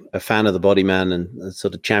a fan of The Body Man and a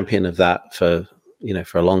sort of champion of that for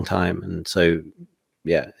a long time. And so,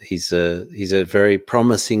 yeah, he's a very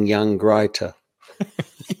promising young writer.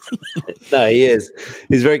 No, he is.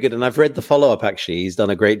 He's very good. And I've read the follow-up, actually. He's done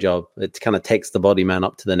a great job. It kind of takes The Body Man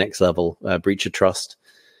up to the next level, Breach of Trust.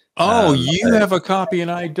 Oh, you have a copy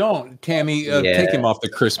and I don't. Tammy, take him off the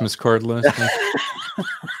Christmas card list.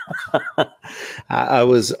 I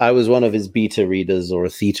was one of his beta readers or a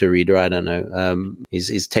theta reader. I don't know.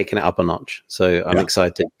 He's taken it up a notch. So I'm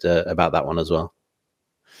excited about that one as well.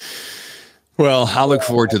 Well, I look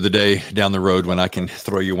forward to the day down the road when I can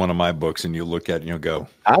throw you one of my books and you'll look at it and you'll go.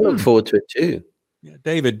 I look forward to it too. Yeah,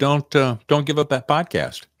 David, don't give up that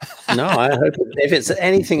podcast. No, I hope if it's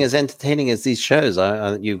anything as entertaining as these shows,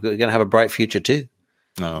 you're going to have a bright future too.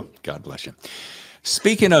 Oh, God bless you.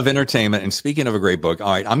 Speaking of entertainment and speaking of a great book,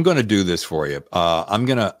 all right, I'm going to do this for you. I'm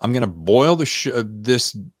gonna boil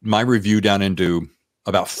my review down into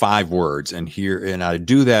about 5 words, and I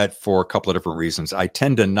do that for a couple of different reasons. I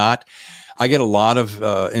tend to not. I get a lot of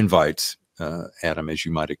invites, Adam, as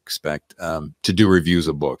you might expect, to do reviews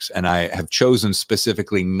of books. And I have chosen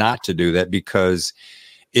specifically not to do that because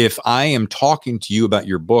if I am talking to you about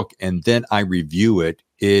your book and then I review it,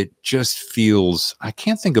 it just feels, I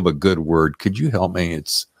can't think of a good word. Could you help me?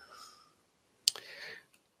 It's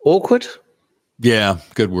awkward. Yeah,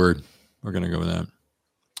 good word. We're going to go with that.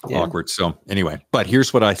 Yeah. Awkward. So anyway, but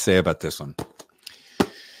here's what I say about this one.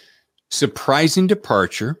 Surprising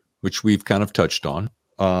departure, which we've kind of touched on.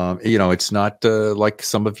 It's not like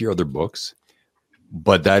some of your other books,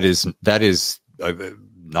 but that is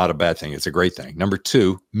not a bad thing. It's a great thing. Number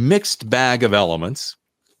 2, mixed bag of elements.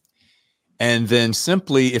 And then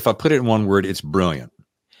simply, if I put it in one word, it's brilliant.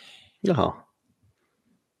 Oh.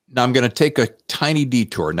 Now I'm going to take a tiny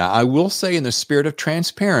detour. Now I will say in the spirit of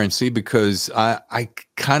transparency, because I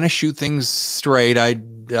kind of shoot things straight. I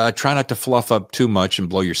try not to fluff up too much and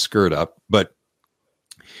blow your skirt up, but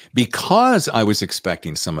because I was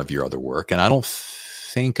expecting some of your other work, and I don't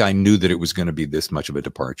think I knew that it was going to be this much of a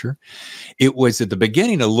departure. It was at the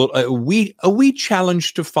beginning a wee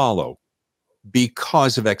challenge to follow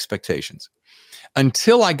because of expectations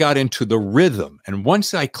until I got into the rhythm. And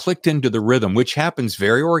once I clicked into the rhythm, which happens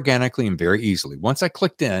very organically and very easily, once I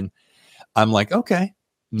clicked in, I'm like, okay,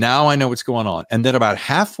 now I know what's going on. And then about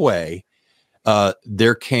halfway,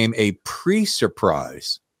 there came a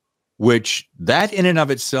pre-surprise, which that in and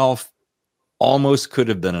of itself almost could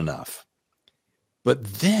have been enough. But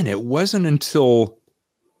then it wasn't until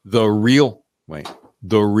the real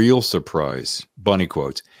surprise, bunny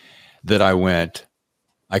quotes, that I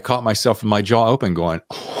caught myself with my jaw open going,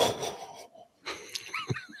 oh.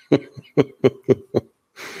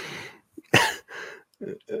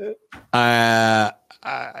 And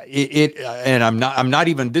I'm not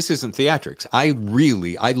even, this isn't theatrics. I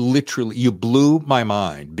literally, you blew my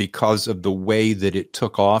mind because of the way that it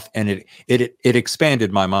took off, and it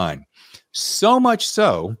expanded my mind. So much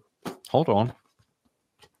so, hold on.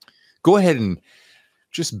 Go ahead and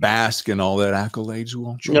just bask in all that accolades,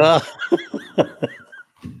 won't you?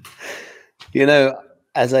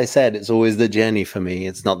 As I said, it's always the journey for me.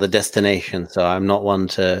 It's not the destination. So I'm not one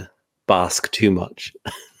to bask too much.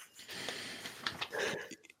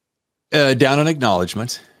 Down an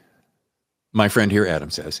acknowledgement. My friend here, Adam,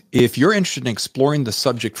 says, if you're interested in exploring the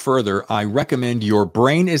subject further, I recommend Your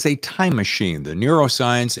Brain is a Time Machine, The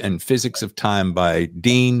Neuroscience and Physics of Time by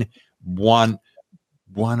Dean Buonomano.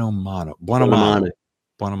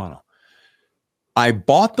 I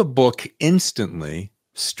bought the book instantly,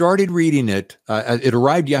 started reading it. It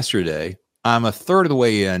arrived yesterday. I'm a third of the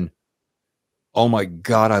way in. Oh my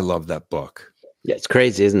God, I love that book. Yeah, it's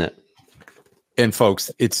crazy, isn't it? And folks,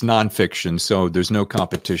 it's nonfiction, so there's no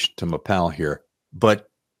competition to my pal here. But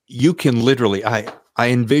you can literally, I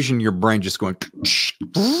envision your brain just going.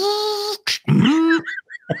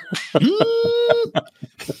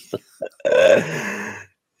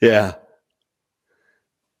 Yeah.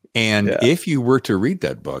 And if you were to read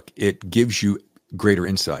that book, it gives you greater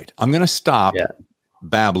insight. I'm going to stop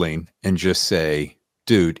babbling and just say,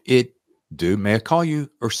 dude, may I call you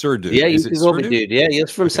or sir, dude? Yeah, you can call me dude. Yeah, you're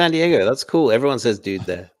from San Diego. That's cool. Everyone says dude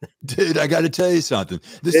there. Dude, I got to tell you something.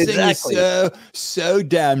 This thing is so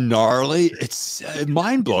damn gnarly. It's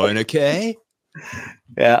mind blowing. Okay.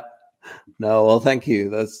 Yeah. No, well, thank you.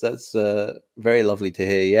 That's very lovely to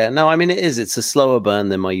hear. Yeah. No, I mean, it's a slower burn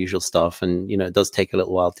than my usual stuff. And, it does take a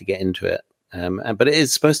little while to get into it. But it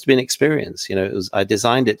is supposed to be an experience. I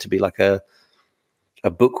designed it to be like a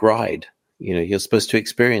book ride. You're supposed to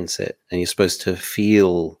experience it and you're supposed to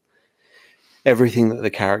feel everything that the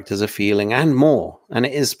characters are feeling and more. And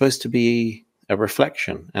it is supposed to be a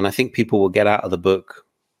reflection. And I think people will get out of the book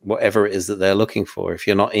whatever it is that they're looking for. If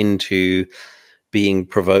you're not into being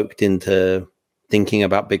provoked into thinking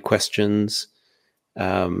about big questions,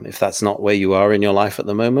 if that's not where you are in your life at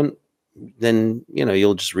the moment, then,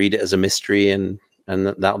 you'll just read it as a mystery and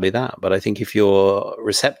that'll be that. But I think if you're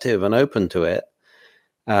receptive and open to it,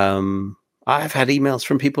 I've had emails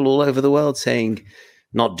from people all over the world saying,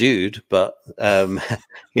 not dude, but,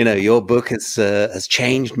 your book has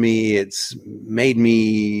changed me. It's made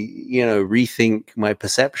me, rethink my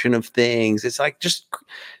perception of things. It's like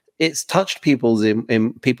it's touched people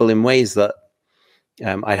in ways that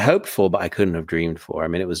I'd hoped for, but I couldn't have dreamed for. I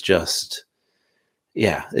mean, it was just,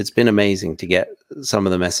 it's been amazing to get some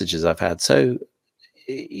of the messages I've had. So,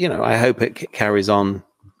 I hope it carries on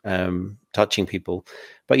touching people.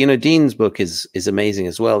 But, Dean's book is amazing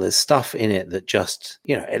as well. There's stuff in it that just,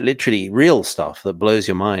 literally real stuff that blows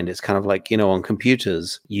your mind. It's kind of like, on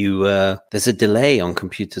computers, there's a delay on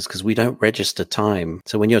computers because we don't register time.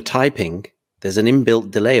 So when you're typing, there's an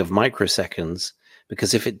inbuilt delay of microseconds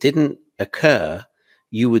because if it didn't occur,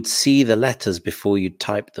 you would see the letters before you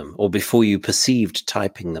typed them or before you perceived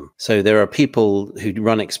typing them. So there are people who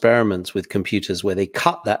run experiments with computers where they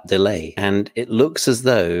cut that delay and it looks as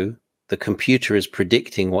though the computer is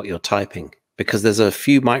predicting what you're typing because there's a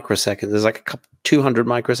few microseconds, there's like 200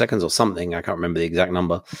 microseconds or something, I can't remember the exact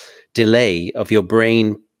number, delay of your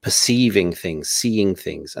brain perceiving things, seeing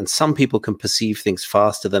things. And some people can perceive things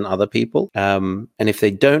faster than other people. And if they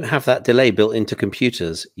don't have that delay built into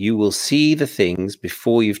computers, you will see the things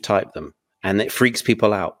before you've typed them. And it freaks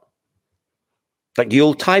people out. Like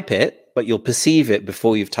you'll type it, but you'll perceive it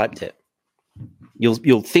before you've typed it.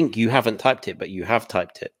 You'll think you haven't typed it, but you have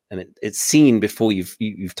typed it. And it's seen before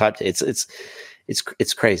you've typed it.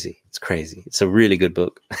 It's crazy. It's crazy. It's a really good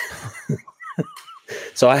book.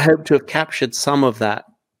 So I hope to have captured some of that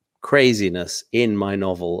craziness in my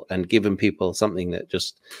novel and given people something that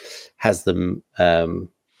just has them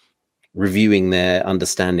reviewing their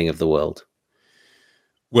understanding of the world.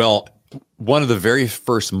 Well, one of the very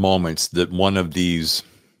first moments that one of these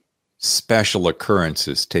special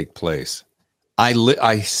occurrences take place,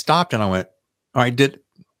 I stopped and I went, all right,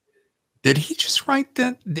 did he just write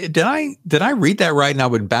that? Did I read that right? And I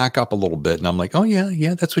would back up a little bit and I'm like, oh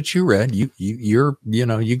yeah, that's what you read. You're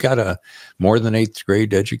you got a more than 8th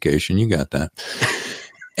grade education. You got that.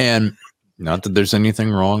 And not that there's anything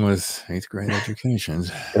wrong with 8th grade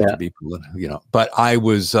educations, but I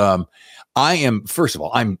was, first of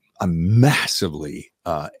all, I'm massively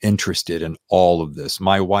interested in all of this.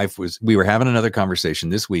 My wife we were having another conversation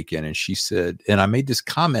this weekend and she said, and I made this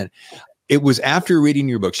comment, it was after reading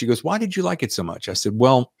your book. She goes, why did you like it so much? I said,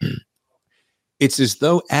 well, it's as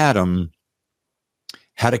though Adam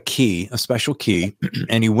had a special key,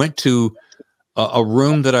 and he went to a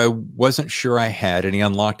room that I wasn't sure I had, and he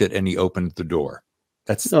unlocked it and he opened the door.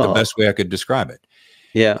 That's the best way I could describe it.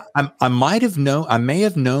 Yeah. I may have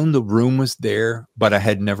known the room was there, but I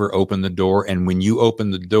had never opened the door. And when you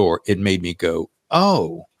opened the door, it made me go,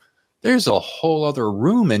 oh, there's a whole other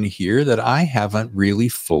room in here that I haven't really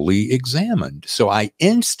fully examined. So I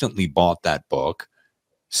instantly bought that book,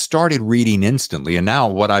 started reading instantly. And now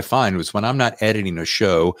what I find was when I'm not editing a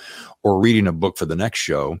show or reading a book for the next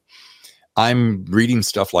show, I'm reading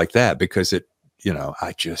stuff like that because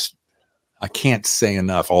I can't say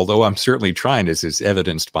enough, although I'm certainly trying, as is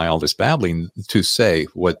evidenced by all this babbling, to say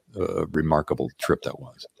what a remarkable trip that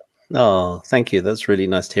was. Oh, thank you. That's really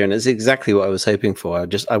nice to hear. And it's exactly what I was hoping for.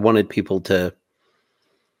 I wanted people to,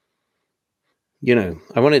 I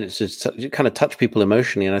wanted it to kind of touch people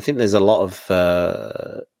emotionally. And I think there's a lot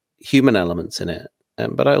of human elements in it.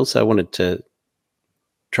 But I wanted to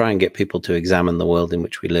try and get people to examine the world in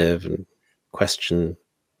which we live and question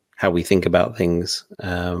how we think about things.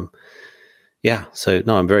 So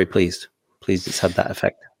no, I'm very pleased it's had that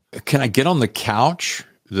effect. Can I get on the couch,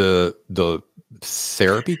 the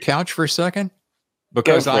therapy couch for a second?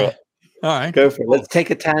 Because all right, go for it. Let's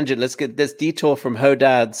take a tangent. Let's get this detour from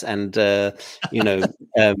Hodads and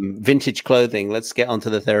vintage clothing. Let's get onto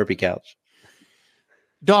the therapy couch.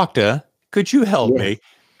 Doctor, could you help me?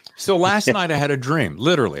 So last night I had a dream.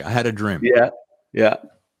 Literally, I had a dream. Yeah.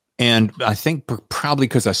 And I think probably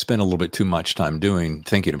because I spent a little bit too much time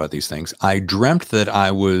thinking about these things, I dreamt that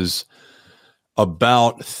I was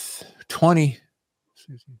about 20,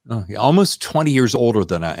 almost 20 years older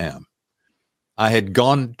than I am. I had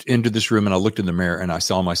gone into this room and I looked in the mirror and I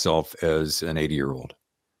saw myself as an 80-year-old.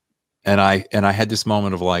 And I had this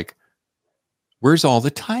moment of like, where's all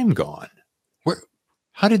the time gone?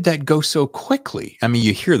 How did that go so quickly? I mean,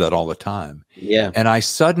 you hear that all the time. Yeah. And I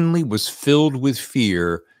suddenly was filled with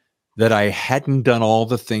fear that I hadn't done all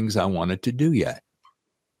the things I wanted to do yet.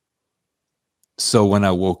 So when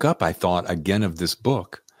I woke up, I thought again of this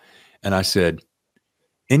book and I said,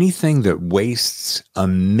 anything that wastes a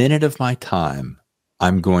minute of my time,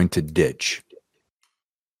 I'm going to ditch.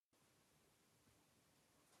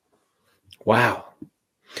 Wow.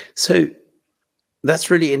 So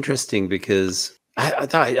that's really interesting because I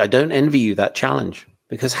don't envy you that challenge,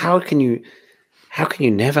 because how can you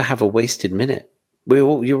never have a wasted minute?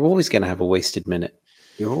 You're always going to have a wasted minute.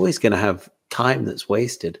 You're always going to have time that's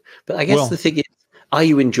wasted. But I guess the thing is, are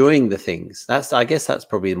you enjoying the things? I guess that's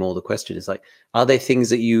probably more the question. Is like, are they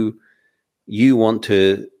things that you want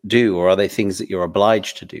to do, or are they things that you're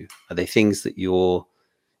obliged to do? Are they things that you're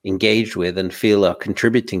engaged with and feel are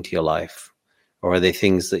contributing to your life, or are they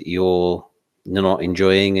things that you're not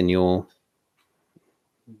enjoying and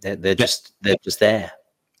they're just there?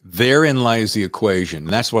 Therein lies the equation. And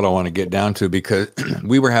that's what I want to get down to, because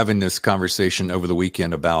we were having this conversation over the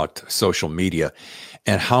weekend about social media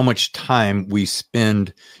and how much time we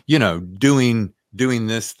spend, doing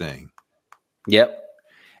this thing. Yep.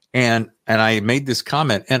 And I made this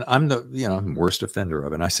comment, and I'm the worst offender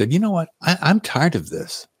of it. And I said, you know what? I'm tired of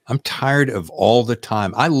this. I'm tired of all the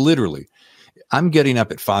time. I'm getting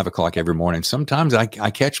up at 5 o'clock every morning. Sometimes I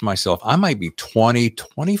catch myself. I might be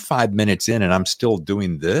 25 minutes in and I'm still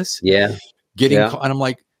doing this. Yeah. And I'm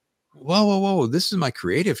like, whoa. This is my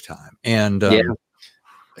creative time. And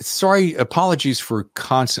sorry, apologies for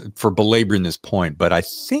belaboring this point, but I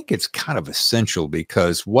think it's kind of essential,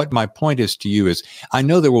 because what my point is to you is, I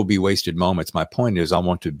know there will be wasted moments. My point is, I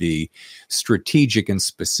want to be strategic and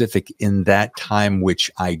specific in that time, which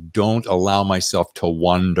I don't allow myself to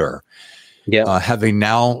wander. Yeah. Having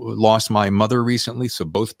now lost my mother recently, so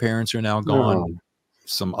both parents are now gone. Oh.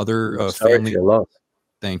 Some other family.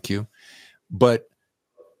 Thank you. But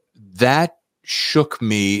that shook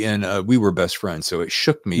me, and we were best friends, so it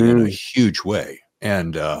shook me in a huge way.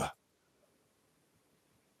 And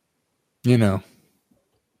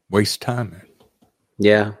waste time, man.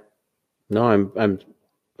 Yeah. No,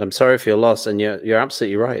 I'm sorry for your loss, and you're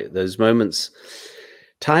absolutely right. Those moments,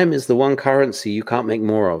 time is the one currency you can't make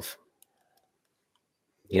more of.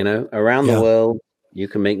 Around the world, you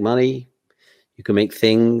can make money, you can make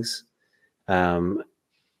things.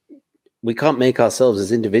 We can't make ourselves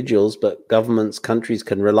as individuals, but governments, countries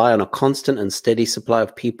can rely on a constant and steady supply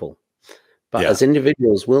of people. But as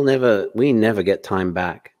individuals, we never get time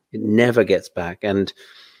back. It never gets back. And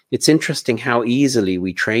it's interesting how easily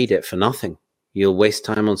we trade it for nothing. You'll waste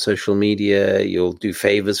time on social media. You'll do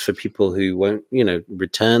favors for people who won't,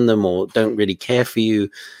 return them or don't really care for you.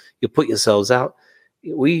 You'll put yourselves out.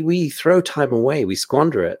 We throw time away, we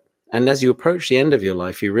squander it. And as you approach the end of your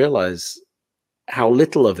life, you realize how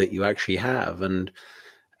little of it you actually have. And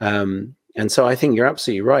so I think you're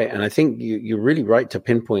absolutely right. And I think you're really right to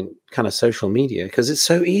pinpoint kind of social media, because it's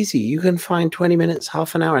so easy. You can find 20 minutes,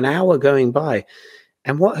 half an hour going by.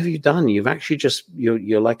 And what have you done? You've actually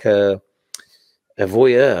you're like a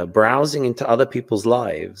voyeur browsing into other people's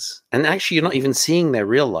lives. And actually, you're not even seeing their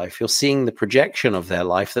real life. You're seeing the projection of their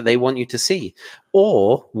life that they want you to see.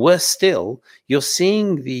 Or worse still, you're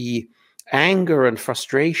seeing the anger and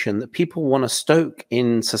frustration that people want to stoke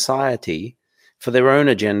in society for their own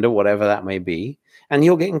agenda, whatever that may be. And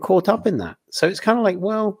you're getting caught up in that. So it's kind of like,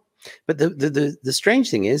 well, But the strange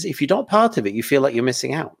thing is, if you're not part of it, you feel like you're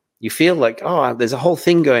missing out. You feel like, oh, there's a whole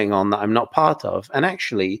thing going on that I'm not part of. And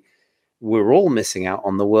actually, we're all missing out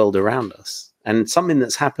on the world around us. And something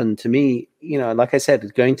that's happened to me, like I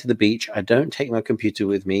said, going to the beach, I don't take my computer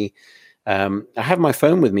with me. I have my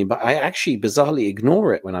phone with me, but I actually bizarrely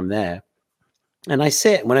ignore it when I'm there. And I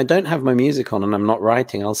sit, when I don't have my music on and I'm not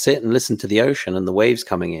writing, I'll sit and listen to the ocean and the waves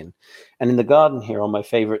coming in. And in the garden here on my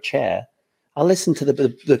favorite chair, I'll listen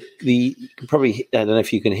to you can probably, I don't know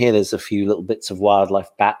if you can hear, there's a few little bits of wildlife,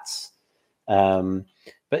 bats.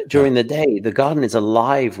 But during the day, the garden is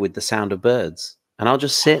alive with the sound of birds. And I'll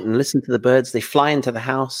just sit and listen to the birds. They fly into the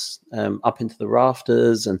house, up into the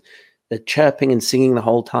rafters, and they're chirping and singing the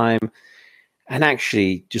whole time. And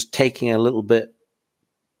actually just taking a little bit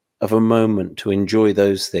of a moment to enjoy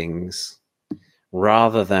those things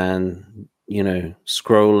rather than,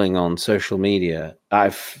 scrolling on social media.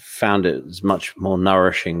 I've found it as much more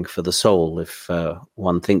nourishing for the soul if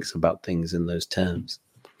one thinks about things in those terms.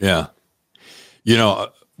 Yeah.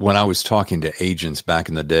 When I was talking to agents back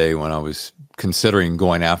in the day, when I was considering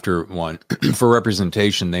going after one for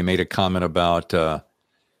representation, they made a comment about, Dave,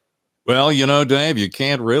 you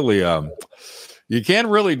can't really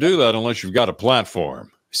do that unless you've got a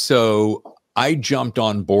platform. So I jumped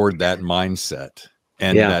on board that mindset,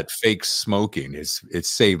 and that fake smoking it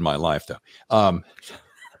saved my life though.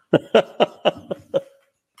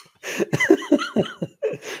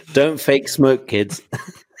 Don't fake smoke, kids.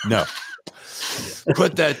 No.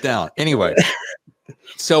 Put that down. Anyway,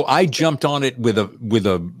 so I jumped on it with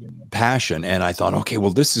a passion, and I thought, okay,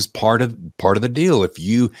 well, this is part of the deal. If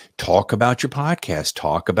you talk about your podcast,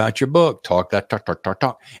 talk about your book, talk,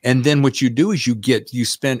 and then what you do is you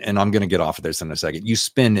spend, and I'm going to get off of this in a second. You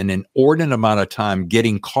spend an inordinate amount of time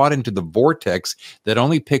getting caught into the vortex that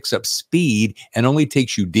only picks up speed and only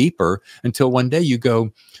takes you deeper until one day you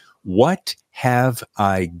go, what have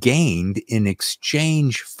I gained in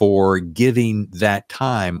exchange for giving that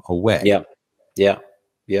time away? Yeah.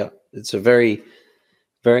 It's a very,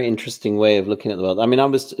 very interesting way of looking at the world. I mean, I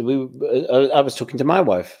was talking to my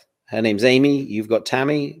wife. Her name's Amy. You've got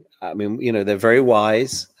Tammy. I mean, they're very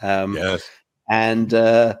wise. Yes. And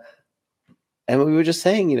we were just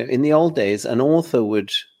saying, in the old days, an author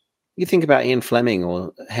you think about Ian Fleming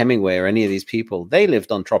or Hemingway or any of these people, they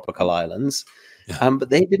lived on tropical islands. Yeah. But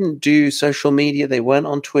they didn't do social media. They weren't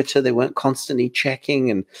on Twitter. They weren't constantly checking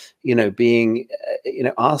and, being,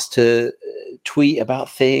 asked to tweet about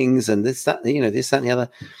things and this, that, this, that, and the other.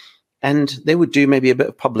 And they would do maybe a bit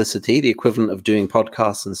of publicity, the equivalent of doing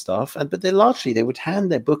podcasts and stuff. But they would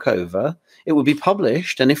hand their book over. It would be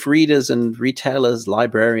published. And if readers and retailers,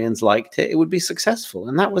 librarians liked it, it would be successful.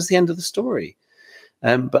 And that was the end of the story.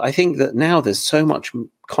 But I think that now there's so much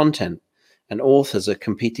content. And authors are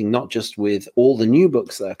competing not just with all the new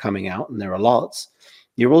books that are coming out, and there are lots.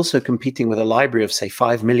 You're also competing with a library of, say,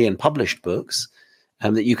 5 million published books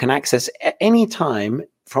that you can access at any time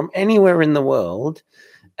from anywhere in the world.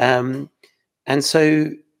 And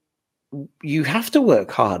so you have to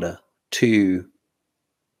work harder to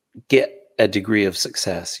get a degree of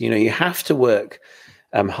success. You have to work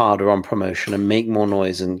harder on promotion and make more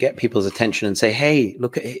noise and get people's attention and say, hey,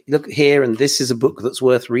 look here, and this is a book that's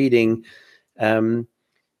worth reading. I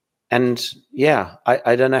don't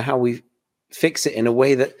know how we fix it in a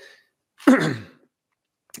way that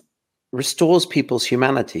restores people's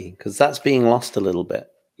humanity, because that's being lost a little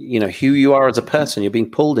bit. Who you are as a person, you're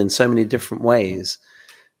being pulled in so many different ways.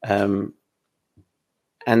 And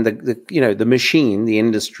the machine, the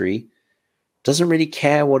industry, doesn't really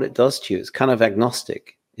care what it does to you. It's kind of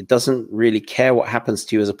agnostic. It doesn't really care what happens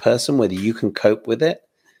to you as a person, whether you can cope with it.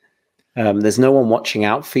 There's no one watching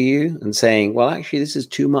out for you and saying, well, actually, this is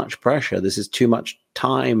too much pressure. This is too much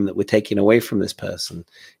time that we're taking away from this person.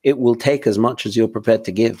 It will take as much as you're prepared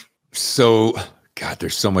to give. So, God,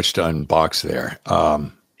 there's so much to unbox there.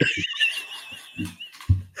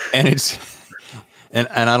 And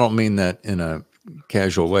I don't mean that in a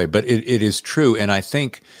casual way, but it is true. And I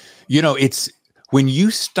think, it's when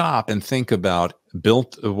you stop and think about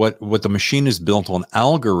what the machine is built on,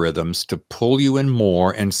 algorithms to pull you in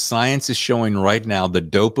more, and science is showing right now the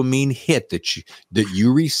dopamine hit that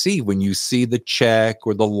you receive when you see the check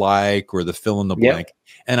or the like or the fill in the blank.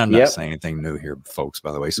 And I'm not saying anything new here, folks,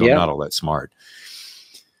 by the way, so I'm not all that smart.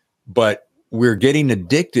 But we're getting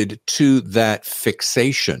addicted to that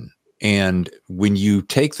fixation. And when you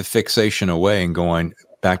take the fixation away, and going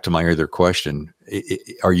back to my other question,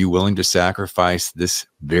 are you willing to sacrifice this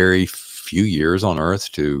very few years on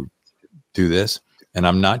earth to do this? And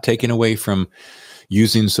I'm not taking away from,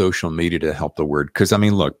 using social media to help the word. Because I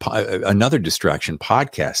mean, look, another distraction,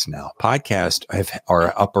 podcasts now. Podcasts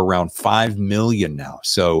are up around 5 million now.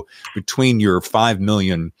 So between your 5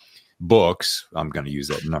 million books, I'm going to use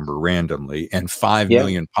that number randomly, and 5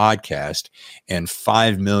 million podcasts and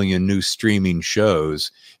 5 million new streaming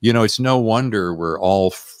shows, it's no wonder we're all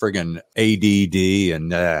friggin' ADD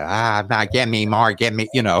and get me more,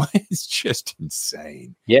 it's just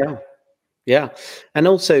insane. Yeah. And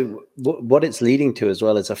also what it's leading to as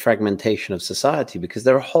well is a fragmentation of society, because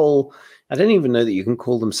there are I don't even know that you can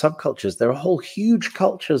call them subcultures. There are whole huge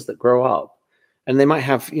cultures that grow up, and they might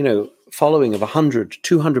have, following of 100,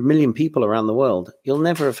 200 million people around the world. You'll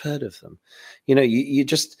never have heard of them.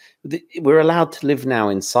 We're allowed to live now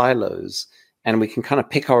in silos, and we can kind of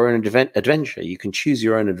pick our own adventure. You can choose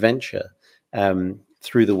your own adventure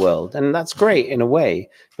through the world. And that's great in a way,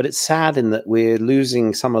 but it's sad in that we're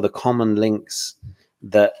losing some of the common links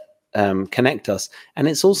that connect us. And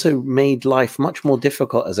it's also made life much more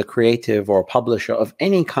difficult as a creative or a publisher of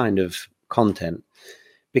any kind of content,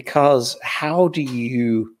 because how do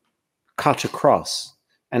you cut across?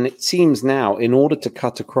 And it seems now, in order to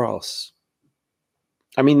cut across,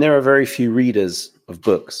 I mean, there are very few readers of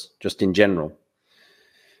books just in general,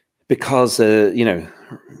 because,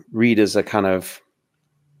 readers are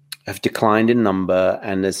have declined in number,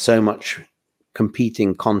 and there's so much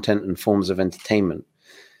competing content and forms of entertainment.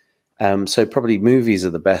 So probably movies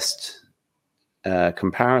are the best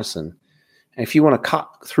comparison. And if you want to cut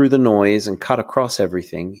through the noise and cut across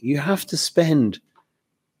everything, you have to spend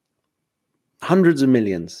hundreds of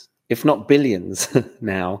millions, if not billions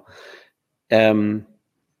now,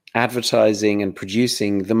 advertising and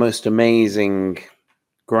producing the most amazing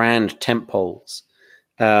grand tentpoles.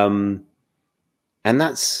 And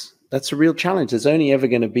that's a real challenge. There's only ever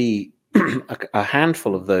going to be a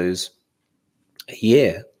handful of those a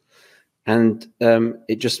year. And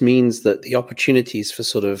it just means that the opportunities for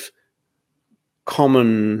sort of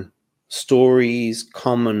common stories,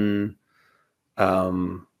 common,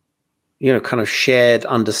 kind of shared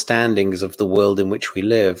understandings of the world in which we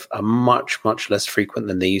live are much, much less frequent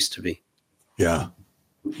than they used to be. Yeah.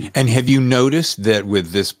 And have you noticed that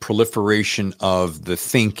with this proliferation of the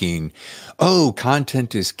thinking,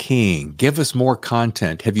 content is king, give us more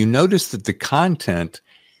content. Have you noticed that the content,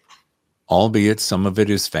 albeit some of it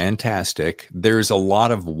is fantastic, there's a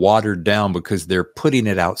lot of watered down because they're putting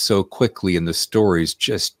it out so quickly and the stories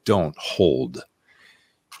just don't hold.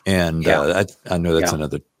 And I know that's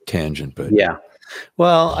another tangent, but yeah.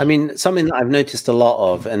 Well, I mean, something that I've noticed a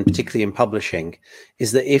lot of, and particularly in publishing,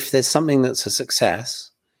 is that if there's something that's a success,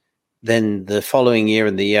 then the following year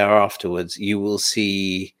and the year afterwards, you will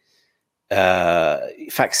see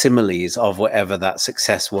facsimiles of whatever that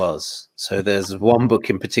success was. So there's one book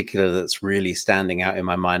in particular that's really standing out in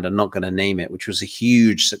my mind. I'm not going to name it, which was a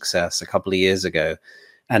huge success a couple of years ago.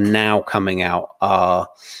 And now coming out are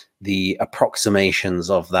the approximations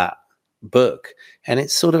of that book. And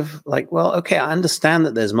it's sort of like, well, okay, I understand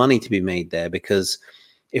that there's money to be made there, because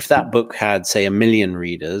if that book had, say, 1 million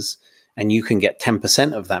readers, and you can get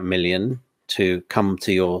 10% of that million to come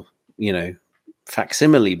to your,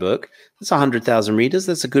 facsimile book, that's 100,000 readers.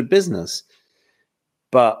 That's a good business.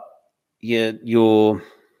 But you're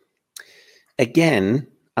again,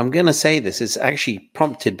 I'm going to say this, it's actually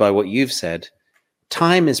prompted by what you've said.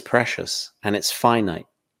 Time is precious and it's finite.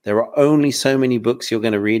 There are only so many books you're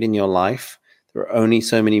going to read in your life. There are only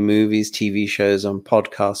so many movies, TV shows, and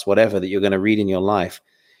podcasts, whatever, that you're going to read in your life.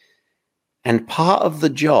 And part of the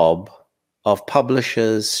job of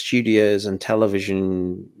publishers, studios, and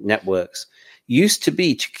television networks used to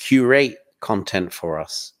be to curate content for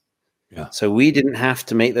us. Yeah. So we didn't have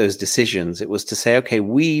to make those decisions. It was to say, okay,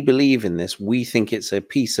 we believe in this. We think it's a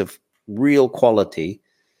piece of real quality,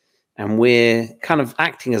 and we're kind of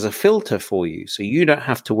acting as a filter for you, so you don't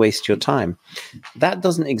have to waste your time. That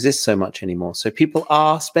doesn't exist so much anymore. So people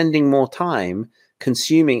are spending more time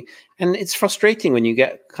consuming. And it's frustrating when you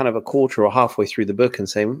get kind of a quarter or halfway through the book and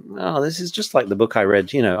say, oh, this is just like the book I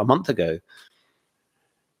read, a month ago.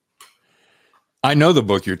 I know the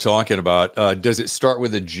book you're talking about. Does it start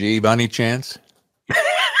with a G by any chance?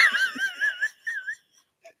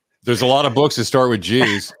 There's a lot of books that start with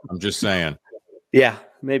G's. I'm just saying. Yeah,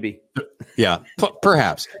 maybe. Yeah,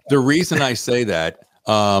 perhaps. The reason I say that,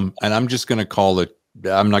 and I'm just going to call it,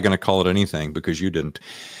 I'm not going to call it anything because you didn't.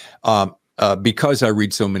 Because I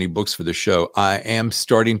read so many books for the show, I am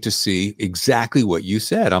starting to see exactly what you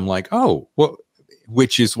said. I'm like, oh, well,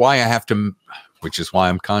 which is why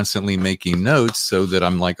I'm constantly making notes, so that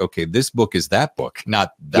I'm like, okay, this book is that book,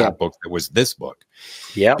 not that book that was this book.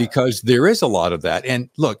 Yeah. Because there is a lot of that. And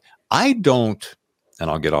look, I don't,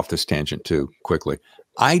 and I'll get off this tangent too quickly.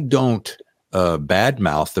 I don't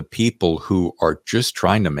badmouth the people who are just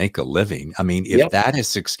trying to make a living. I mean, if that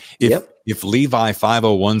is if Levi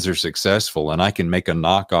 501s are successful and I can make a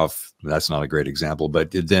knockoff, that's not a great example,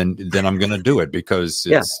 but then I'm going to do it because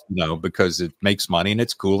it's because it makes money and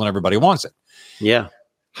it's cool and everybody wants it. Yeah.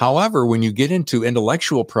 However, when you get into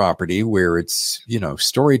intellectual property where it's,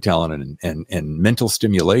 storytelling and mental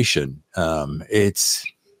stimulation,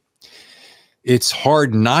 it's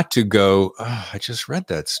hard not to go, oh, I just read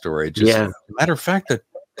that story. Matter of fact, that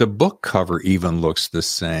the book cover even looks the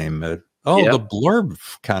same. The blurb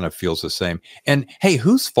kind of feels the same. And hey,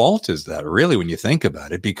 whose fault is that really when you think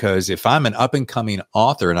about it? Because if I'm an up and coming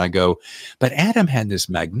author and I go, but Adam had this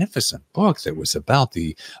magnificent book that was about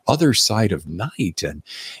the other side of night and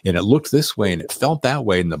it looked this way and it felt that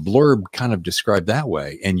way. And the blurb kind of described that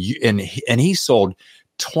way. And he sold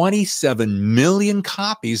 27 million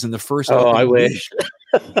copies in the first. Oh, I wish.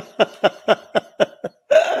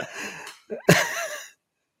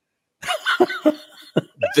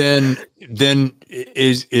 Then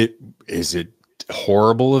is it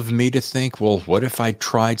horrible of me to think, well, what if I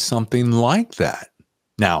tried something like that?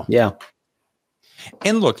 Now, yeah.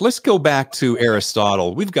 And look, let's go back to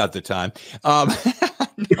Aristotle. We've got the time.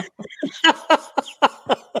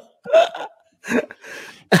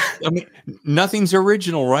 I mean, nothing's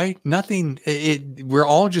original, right? Nothing. We're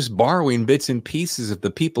all just borrowing bits and pieces of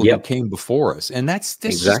the people who came before us, and that's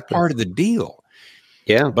just part of the deal.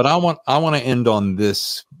 Yeah. But I want to end on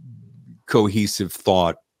this cohesive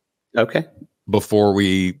thought. Okay. Before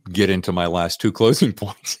we get into my last two closing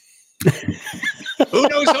points, who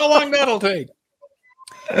knows how long that'll take?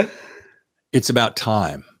 It's about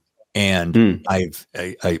time, and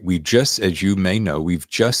we just, as you may know, we've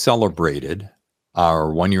just celebrated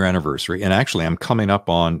our 1 year anniversary. And actually I'm coming up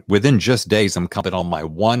on, within just days, I'm coming on my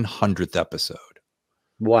 100th episode.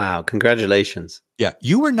 Wow. Congratulations. Yeah.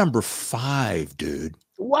 You were number 5, dude.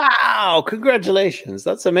 Wow. Congratulations.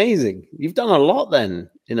 That's amazing. You've done a lot then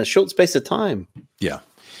in a short space of time. Yeah.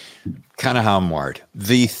 Kind of how I'm wired.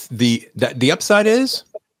 The upside is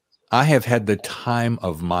I have had the time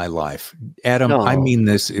of my life. Adam, I mean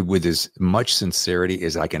this with as much sincerity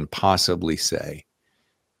as I can possibly say.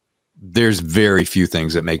 There's very few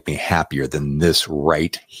things that make me happier than this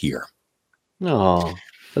right here. Oh,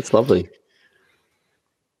 that's lovely.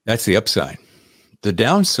 That's the upside. The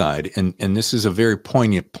downside, and this is a very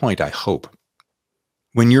poignant point, I hope.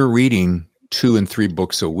 When you're reading 2 and 3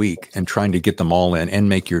 books a week and trying to get them all in and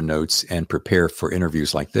make your notes and prepare for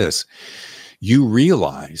interviews like this, you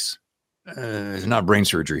realize, it's not brain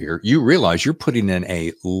surgery here, you realize you're putting in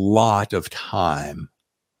a lot of time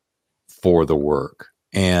for the work.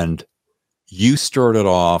 And you started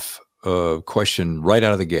off a question right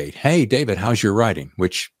out of the gate. Hey, David, how's your writing?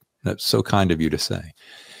 Which that's so kind of you to say.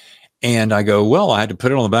 And I go, well, I had to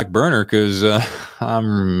put it on the back burner because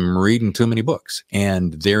I'm reading too many books.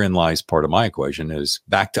 And therein lies part of my equation is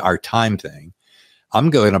back to our time thing. I'm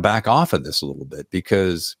going to back off of this a little bit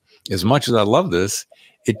because as much as I love this,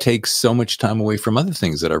 it takes so much time away from other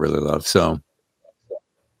things that I really love. So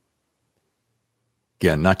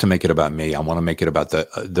again, not to make it about me. I want to make it about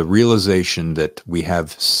the realization that we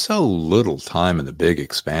have so little time in the big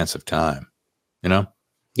expanse of time,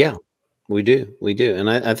 Yeah, we do. And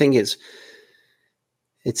I think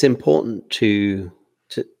it's important to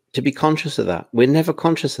be conscious of that. We're never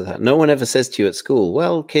conscious of that. No one ever says to you at school,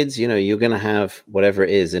 well, kids, you're going to have whatever it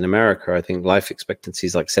is. In America, I think life expectancy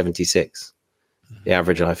is like 76, the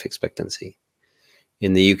average life expectancy.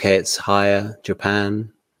 In the UK, it's higher.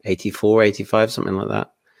 Japan, 84, 85, something like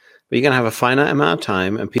that. But you're going to have a finite amount of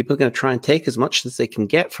time and people are going to try and take as much as they can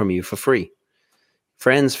get from you for free.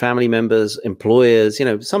 Friends, family members, employers,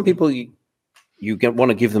 some people you want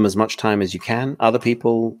to give them as much time as you can. Other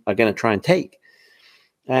people are going to try and take.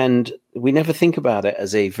 And we never think about it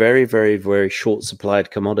as a very, very, very short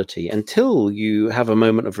supplied commodity until you have a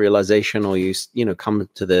moment of realization or you come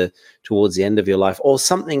towards the end of your life or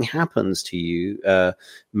something happens to you,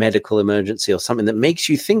 medical emergency or something that makes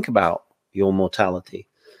you think about your mortality.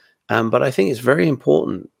 But I think it's very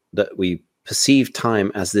important that we perceive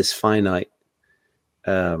time as this finite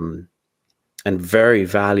and very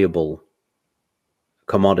valuable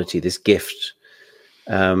commodity, this gift.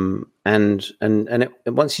 And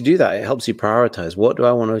once you do that, it helps you prioritize. What do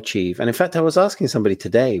I want to achieve? And in fact, I was asking somebody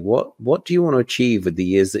today, what do you want to achieve with the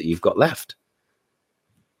years that you've got left?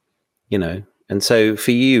 And so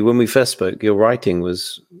for you, when we first spoke, your writing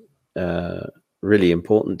was really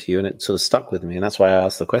important to you and it sort of stuck with me. And that's why I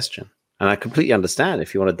asked the question. And I completely understand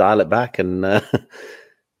if you want to dial it back and,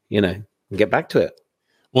 get back to it.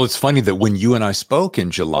 Well, it's funny that when you and I spoke in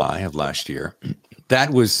July of last year,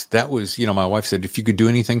 that was, my wife said, if you could do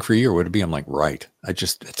anything for a year, what would it be? I'm like, right.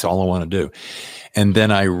 It's all I want to do. And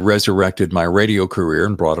then I resurrected my radio career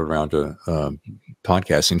and brought it around to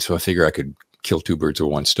podcasting. So I figure I could kill two birds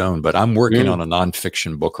with one stone, but I'm working on a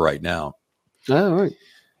nonfiction book right now. Oh, right.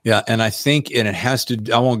 Yeah. And I think, and it has to,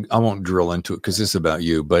 I won't drill into it because this is about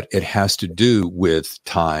you, but it has to do with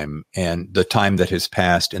time and the time that has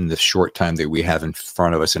passed and the short time that we have in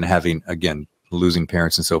front of us, and having, again, losing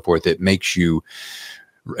parents and so forth. It makes you,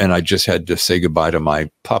 and I just had to say goodbye to my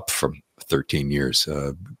pup from 13 years,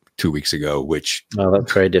 2 weeks ago, which. Oh,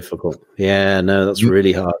 that's very difficult. Yeah, no, that's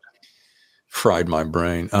really hard. Fried my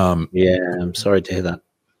brain. Yeah, I'm sorry to hear that.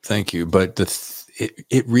 Thank you. But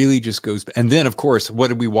it really just goes. And then, of course, what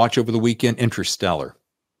did we watch over the weekend? Interstellar.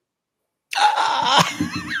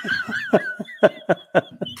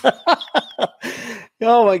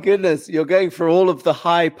 Oh my goodness, you're going for all of the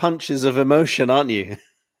high punches of emotion, aren't you?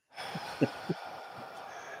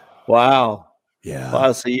 Wow. Yeah.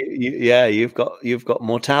 Wow. So you've got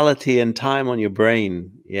mortality and time on your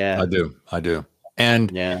brain. Yeah. I do.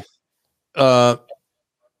 And yeah.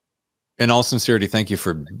 In all sincerity, thank you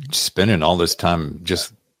for spending all this time.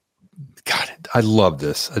 Just, God, I love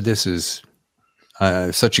this. This is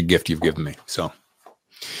such a gift you've given me. So.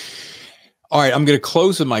 All right, I'm going to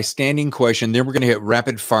close with my standing question. Then we're going to hit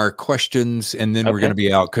rapid fire questions, and then we're going to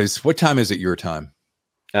be out. Because what time is it your time?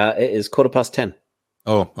 It is 10:15.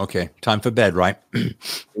 Oh, okay. Time for bed, right?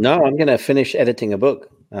 No, I'm going to finish editing a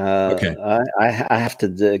book. Okay. I have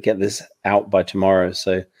to get this out by tomorrow,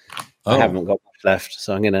 so I haven't got much left.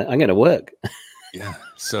 So I'm gonna work. Yeah.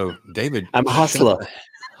 So David, I'm a hustler.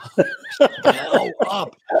 Shut the hell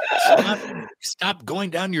up! Stop going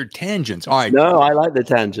down your tangents. All right. No, I like the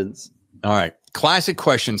tangents. All right. Classic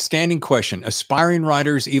question, standing question. Aspiring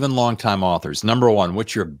writers, even longtime authors. Number one,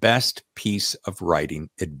 what's your best piece of writing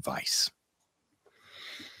advice?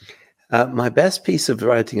 My best piece of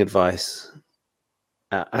writing advice,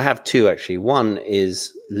 I have two actually. One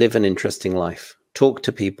is live an interesting life. Talk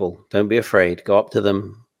to people. Don't be afraid. Go up to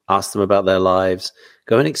them. Ask them about their lives.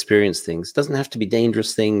 Go and experience things. It doesn't have to be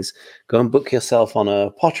dangerous things. Go and book yourself on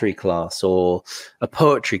a pottery class or a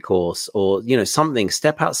poetry course or, something.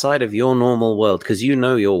 Step outside of your normal world, because you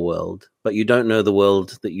know your world, but you don't know the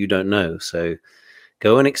world that you don't know. So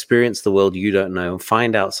go and experience the world you don't know and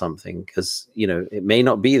find out something, because, it may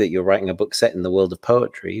not be that you're writing a book set in the world of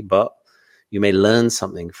poetry, but you may learn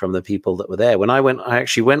something from the people that were there. When I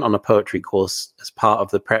actually went on a poetry course as part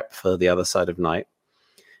of the prep for The Other Side of Night.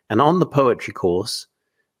 And on the poetry course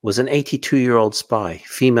was an 82-year-old spy,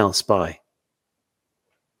 female spy.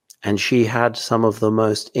 And she had some of the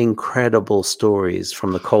most incredible stories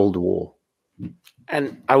from the Cold War.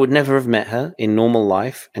 And I would never have met her in normal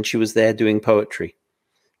life. And she was there doing poetry.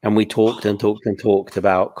 And we talked and talked and talked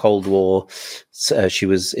about Cold War. She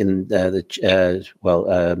was in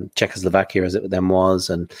Czechoslovakia, as it then was,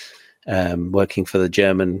 and working for the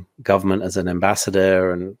German government as an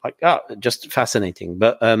ambassador, and just fascinating.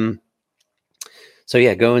 But so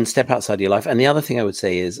yeah, go and step outside your life. And the other thing I would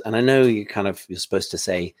say is, and I know you're supposed to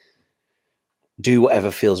say, do whatever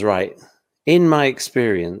feels right. In my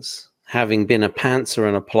experience, having been a pantser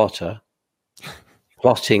and a plotter,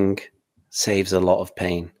 plotting saves a lot of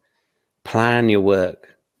pain. Plan your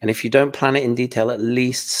work. And if you don't plan it in detail, at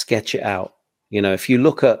least sketch it out. If you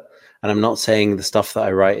look at, and I'm not saying the stuff that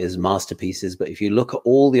I write is masterpieces, but if you look at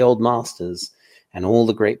all the old masters and all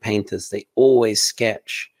the great painters, they always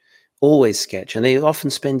sketch. And they often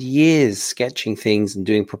spend years sketching things and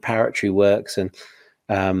doing preparatory works. And,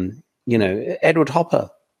 Edward Hopper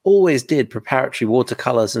always did preparatory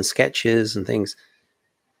watercolors and sketches and things.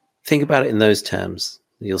 Think about it in those terms.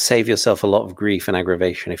 You'll save yourself a lot of grief and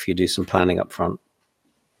aggravation if you do some planning up front.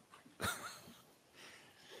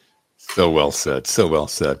 So well said. So well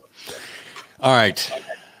said. All right.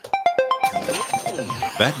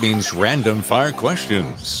 That means random fire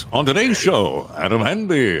questions. On today's show, Adam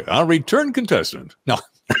Handy, our return contestant. No.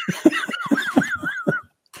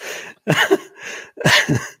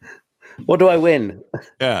 What do I win?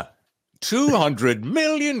 Yeah. $200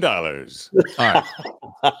 million. All right.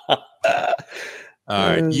 All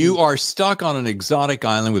right. You are stuck on an exotic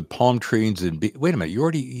island with palm trees and wait a minute. You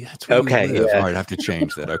already. That's where okay. You live. Yeah. All right. I have to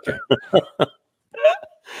change that. Okay.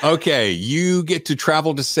 Okay. You get to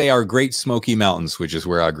travel to, say, our Great Smoky Mountains, which is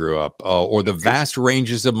where I grew up, or the vast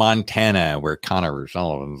ranges of Montana, where Connor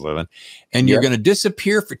Sullivan's living. And you're going to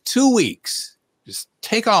disappear for 2 weeks. Just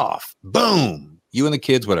take off. Boom. You and the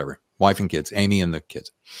kids, whatever. Wife and kids. Amy and the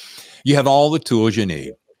kids. You have all the tools you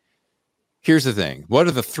need. Here's the thing. What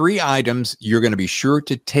are the 3 items you're going to be sure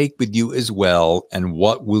to take with you as well? And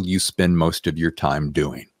what will you spend most of your time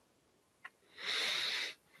doing?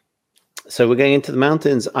 So we're going into the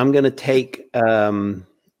mountains. I'm going to take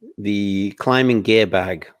the climbing gear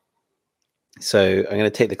bag. So I'm going to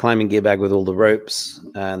take the climbing gear bag with all the ropes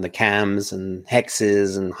and the cams and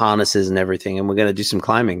hexes and harnesses and everything, and we're going to do some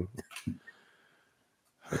climbing.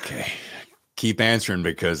 Okay. Keep answering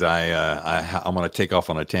because I'm going to take off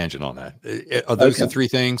on a tangent on that. Are those the three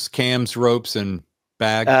things? Cams, ropes, and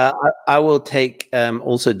bag? I will take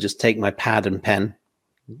also just take my pad and pen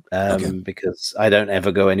because I don't ever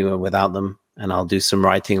go anywhere without them, and I'll do some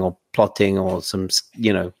writing or plotting or some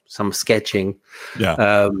sketching.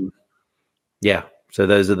 Yeah. Yeah. So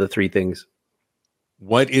those are the three things.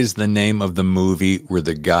 What is the name of the movie where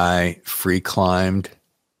the guy free climbed?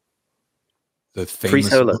 The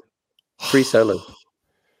famous Free Solo.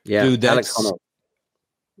 Yeah. Dude, Alex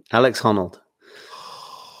Honnold.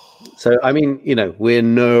 So, I mean, we're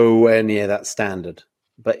nowhere near that standard.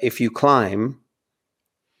 But if you climb,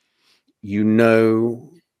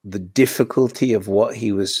 the difficulty of what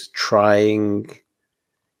he was trying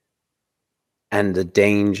and the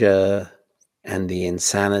danger and the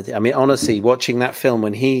insanity. I mean, honestly, watching that film,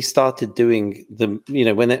 when he started doing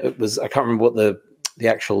when it was, I can't remember what the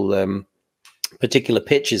actual particular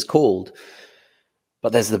pitch is called,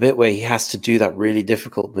 but there's the bit where he has to do that really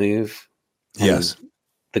difficult move. Yes.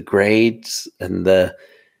 The grades and I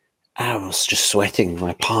was just sweating.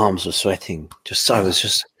 My palms were sweating.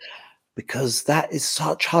 Because that is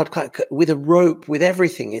such hard climb with a rope, with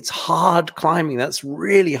everything. It's hard climbing. That's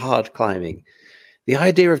really hard climbing. The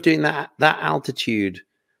idea of doing that altitude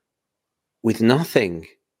with nothing.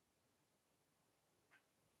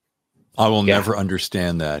 I will never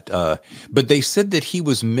understand that. But they said that he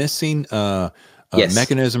was missing a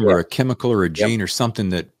mechanism or a chemical or a gene or something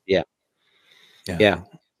that. Yeah.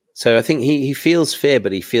 So I think he feels fear,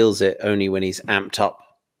 but he feels it only when he's amped up.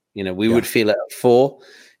 We would feel it at 4.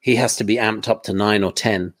 He has to be amped up to 9 or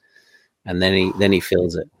 10, and then he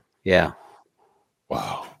feels it. Yeah.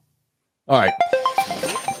 Wow. All right.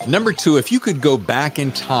 Number 2, if you could go back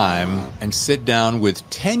in time and sit down with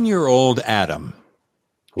 10-year-old Adam,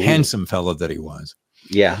 handsome fellow that he was.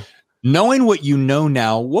 Yeah. Knowing what you know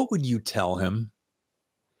now, what would you tell him?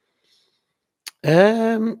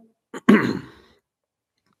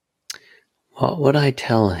 What would I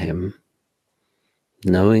tell him?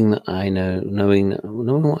 Knowing what I know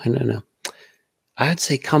now, I'd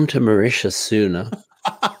say come to Mauritius sooner.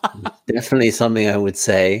 Definitely something I would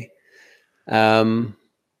say. I'll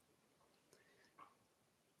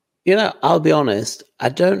be honest. I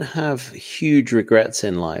don't have huge regrets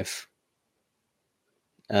in life.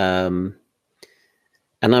 And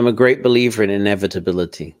I'm a great believer in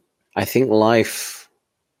inevitability. I think life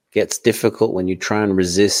gets difficult when you try and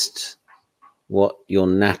resist what you're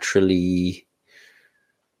naturally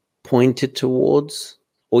pointed towards,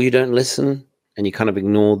 or you don't listen and you kind of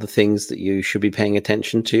ignore the things that you should be paying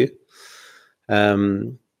attention to.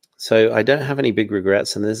 So I don't have any big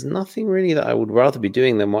regrets, and there's nothing really that I would rather be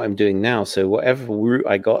doing than what I'm doing now. So whatever route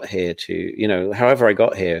I got here to, however I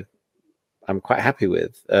got here, I'm quite happy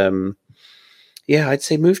with. I'd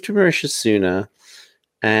say move to Mauritius sooner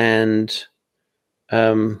and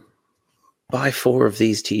buy 4 of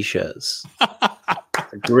these t-shirts.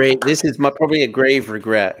 Great. This is probably a grave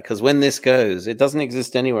regret, because when this goes, it doesn't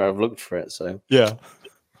exist anywhere. I've looked for it. So yeah,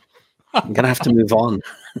 I'm going to have to move on.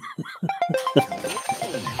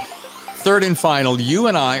 Third and final, you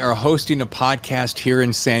and I are hosting a podcast here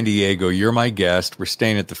in San Diego. You're my guest. We're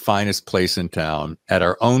staying at the finest place in town at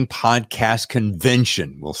our own podcast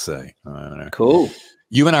convention, we'll say. Cool.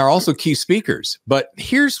 You and I are also key speakers. But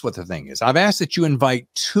here's what the thing is. I've asked that you invite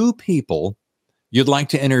 2 people you'd like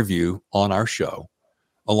to interview on our show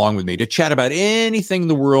along with me to chat about anything in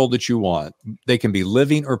the world that you want. They can be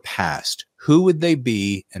living or past. Who would they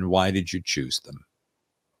be, and why did you choose them?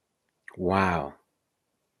 Wow.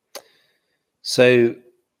 So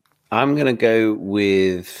I'm going to go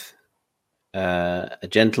with a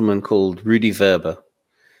gentleman called Rudy Verber,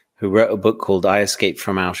 who wrote a book called I Escaped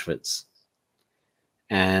from Auschwitz.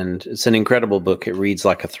 And it's an incredible book. It reads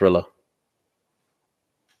like a thriller,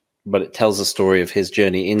 but it tells the story of his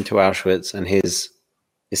journey into Auschwitz and his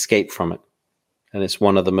escape from it. And it's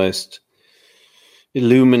one of the most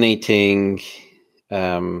illuminating,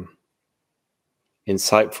 insightful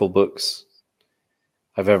books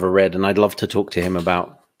I've ever read. And I'd love to talk to him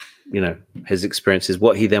about, his experiences,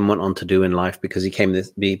 what he then went on to do in life, because he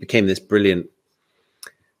became this brilliant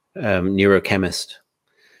neurochemist.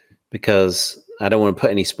 Because I don't want to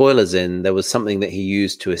put any spoilers in, there was something that he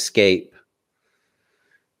used to escape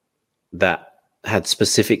that had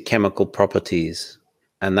specific chemical properties,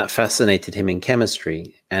 and that fascinated him in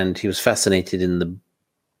chemistry. And he was fascinated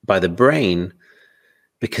by the brain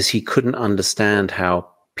because he couldn't understand how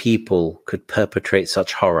people could perpetrate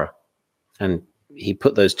such horror. And he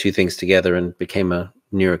put those two things together and became a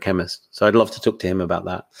neurochemist. So I'd love to talk to him about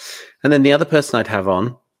that. And then the other person I'd have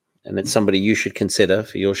on, and it's somebody you should consider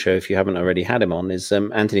for your show if you haven't already had him on, is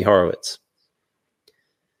Anthony Horowitz,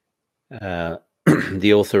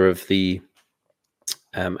 the author of the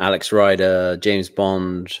Alex Rider, James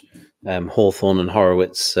Bond, Hawthorne and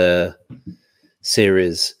Horowitz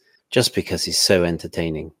series, just because he's so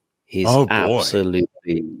entertaining. He's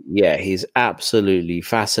he's absolutely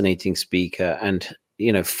fascinating speaker, and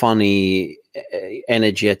funny,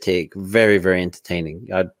 energetic, very, very entertaining.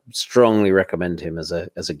 I'd strongly recommend him as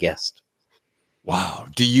a guest. Wow.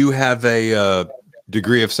 Do you have a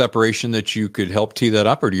degree of separation that you could help tee that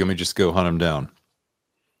up, or do you want me to just go hunt him down?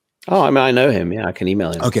 Oh, I mean, I know him. Yeah, I can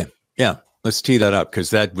email him. Okay. Yeah. Let's tee that up, because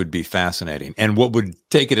that would be fascinating. And what would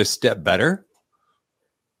take it a step better?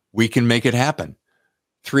 We can make it happen.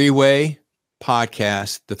 3-way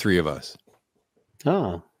podcast, the three of us.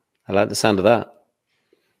 Oh, I like the sound of that.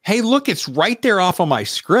 Hey, look, it's right there off of my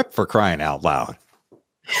script, for crying out loud.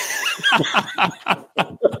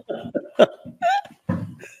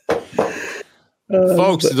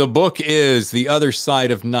 Folks, the book is The Other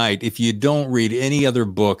Side of Night. If you don't read any other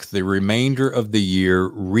book the remainder of the year,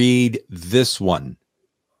 read this one.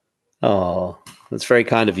 Oh, that's very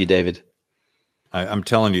kind of you, David. I'm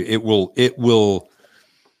telling you, it will. It'll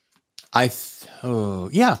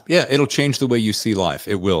change the way you see life.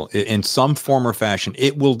 It will, in some form or fashion.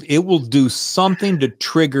 It will do something to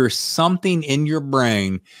trigger something in your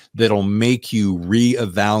brain that'll make you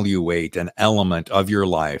reevaluate an element of your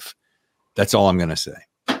life. That's all I'm going to say.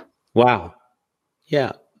 Wow.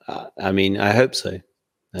 Yeah. I mean, I hope so.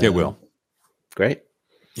 It will. Great.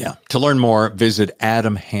 Yeah. To learn more, visit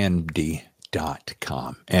adamhandy.com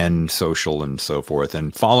and social and so forth,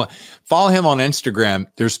 and follow him on Instagram.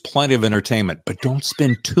 There's plenty of entertainment, but don't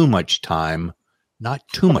spend too much time. Not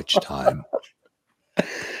too much time.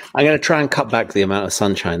 I'm going to try and cut back the amount of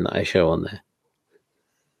sunshine that I show on there.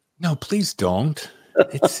 No, please don't.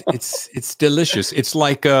 It's delicious. It's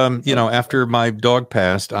like after my dog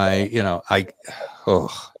passed,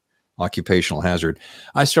 occupational hazard.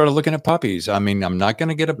 I started looking at puppies. I mean, I'm not going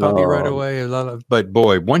to get a puppy right away. But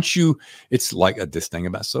boy, it's like this thing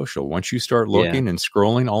about social. Once you start looking and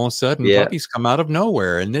scrolling, all of a sudden puppies come out of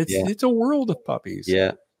nowhere, and it's a world of puppies.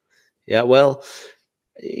 Yeah. Yeah. Well,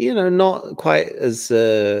 not quite as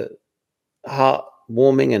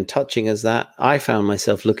heartwarming and touching as that. I found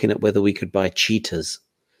myself looking at whether we could buy cheetahs,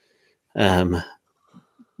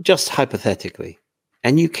 just hypothetically.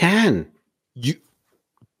 And you can.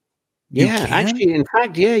 Actually, in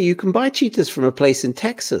fact, you can buy cheetahs from a place in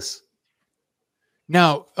Texas.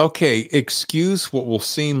 Now, okay, excuse what will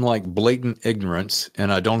seem like blatant ignorance,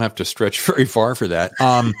 and I don't have to stretch very far for that.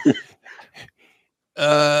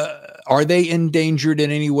 Are they endangered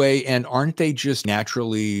in any way, and aren't they just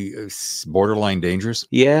naturally borderline dangerous?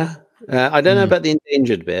 Yeah, I don't know about the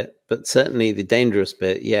endangered bit, but certainly the dangerous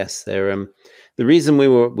bit. Yes, they're. The reason we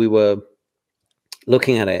were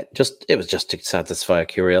looking at it was just to satisfy our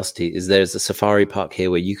curiosity. Is there's a safari park here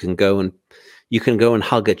where you can go and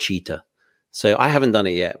hug a cheetah. So I haven't done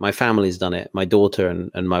it yet. My family's done it. My daughter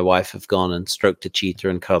and my wife have gone and stroked a cheetah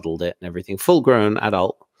and cuddled it and everything, full grown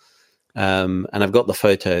adult. And I've got the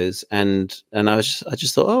photos, and I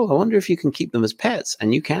just thought, I wonder if you can keep them as pets,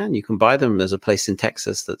 and you can buy them. There's a place in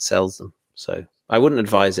Texas that sells them. So I wouldn't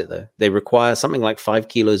advise it though. They require something like 5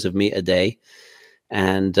 kilos of meat a day,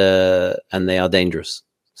 and they are dangerous.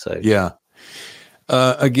 So yeah.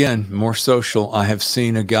 Again, more social. I have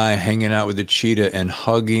seen a guy hanging out with a cheetah and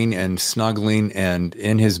hugging and snuggling and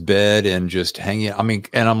in his bed and just hanging. I mean,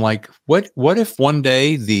 and I'm like, what if one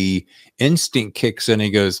day the instinct kicks in and he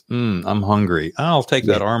goes, I'm hungry. I'll take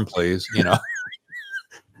that arm, please.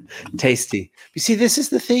 Tasty. You see, this is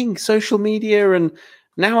the thing, social media. And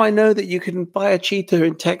now I know that you can buy a cheetah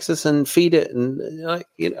in Texas and feed it. And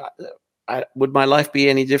would my life be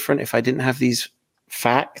any different if I didn't have these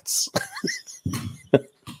facts?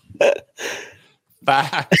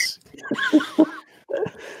 Facts.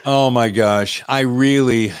 Oh my gosh. I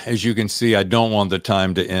really, as you can see, I don't want the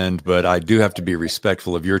time to end, but I do have to be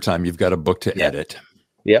respectful of your time. You've got a book to edit.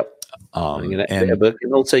 Yep. I'm going to edit a book.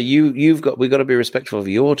 And also we've got to be respectful of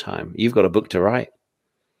your time. You've got a book to write.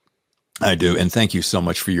 I do. And thank you so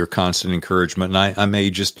much for your constant encouragement. And I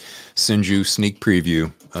may just send you sneak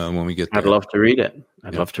preview when we get there. I'd love to read it.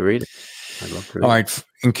 I'd love to read it. All right.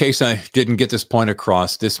 In case I didn't get this point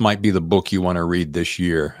across, this might be the book you want to read this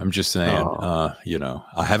year. I'm just saying, I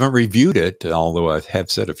haven't reviewed it, although I have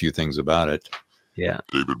said a few things about it. Yeah.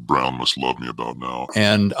 David Brown must love me about now.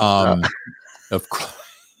 And of course,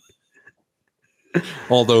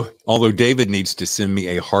 Although David needs to send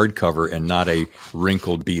me a hardcover and not a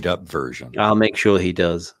wrinkled, beat up version. I'll make sure he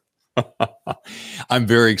does. I'm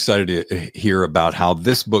very excited to hear about how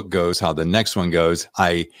this book goes, how the next one goes.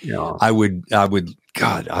 I would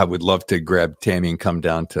love to grab Tammy and come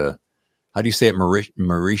down to, how do you say it?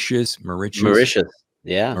 Mauritius.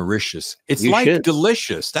 Yeah. Mauritius. It's You like should.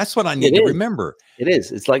 delicious. That's what I need It to is. remember. It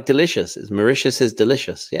is. It's like delicious. Mauritius is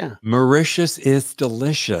delicious. Yeah. Mauritius is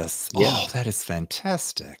delicious. Yeah. Oh, that is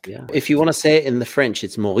fantastic. Yeah. If you want to say it in the French,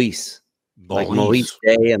 it's Maurice. Like Maurice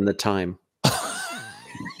Day and the time.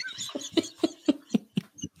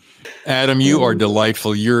 Adam, you are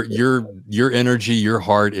delightful. Your energy, your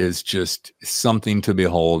heart is just something to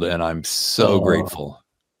behold, and I'm so grateful.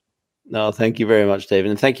 No, thank you very much,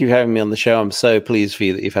 David. And thank you for having me on the show. I'm so pleased for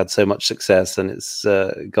you that you've had so much success and it's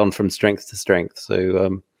gone from strength to strength.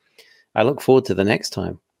 So I look forward to the next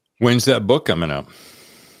time. When's that book coming out?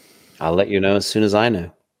 I'll let you know as soon as I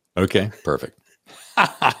know. Okay, perfect.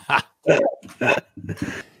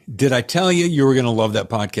 Did I tell you were going to love that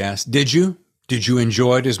podcast? Did you? Did you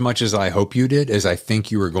enjoy it as much as I hope you did, as I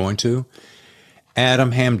think you were going to?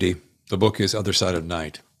 Adam Hamdy, the book is Other Side of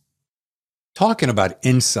Night. Talking about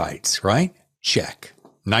insights, right? Check.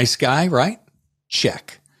 Nice guy, right?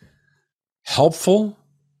 Check. Helpful,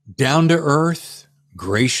 down to earth,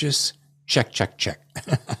 gracious, check, check, check.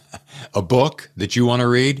 A book that you want to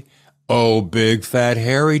read? Oh, big fat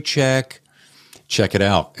hairy check. Check it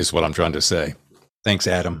out is what I'm trying to say. Thanks,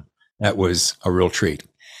 Adam. That was a real treat.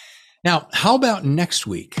 Now, how about next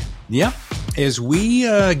week? Yep. As we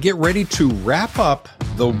get ready to wrap up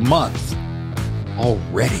the month,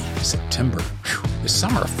 already September. Whew, the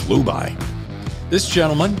summer flew by. This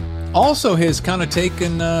gentleman also has kind of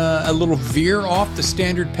taken a little veer off the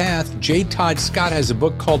standard path. J. Todd Scott has a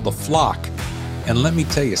book called The Flock. And let me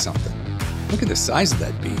tell you something. Look at the size of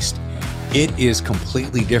that beast. It is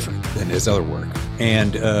completely different than his other work.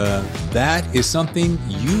 And that is something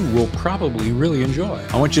you will probably really enjoy.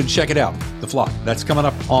 I want you to check it out, The Flock. That's coming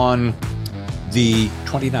up on the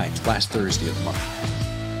 29th, last Thursday of the month.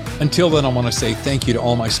 Until then, I want to say thank you to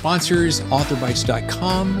all my sponsors,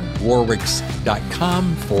 authorbytes.com,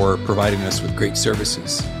 warwicks.com, for providing us with great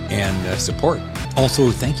services and support.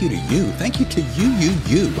 Also, thank you to you. Thank you to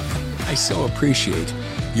you. I so appreciate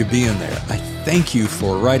you being there. I thank you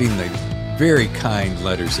for writing the very kind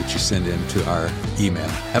letters that you send in to our email.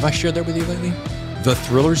 Have I shared that with you lately?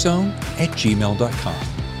 thethrillerzone@gmail.com.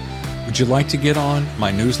 Would you like to get on my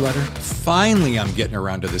newsletter? Finally, I'm getting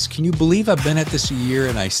around to this. Can you believe I've been at this a year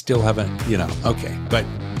and I still haven't, okay. But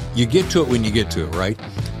you get to it when you get to it, right?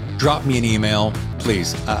 Drop me an email,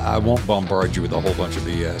 please. I won't bombard you with a whole bunch of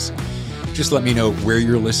BS. Just let me know where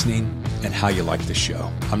you're listening and how you like the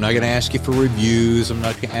show. I'm not going to ask you for reviews. I'm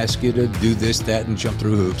not going to ask you to do this, that, and jump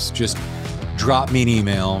through hoops. Just drop me an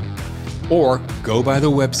email or go by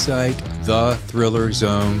the website,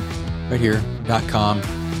 thethrillerzone, right here.com.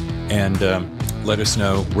 And let us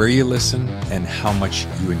know where you listen and how much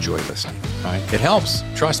you enjoy listening. All right? It helps.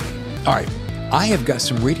 Trust me. All right. I have got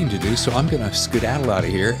some reading to do, so I'm going to skedaddle out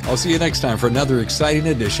of here. I'll see you next time for another exciting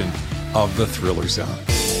edition of The Thriller Zone.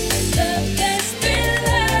 The best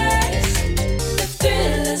thrillers, The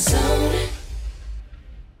Thriller Zone.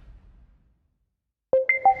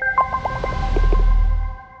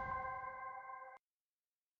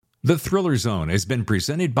 The Thriller Zone has been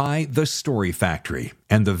presented by The Story Factory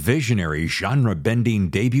and the visionary genre-bending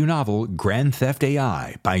debut novel Grand Theft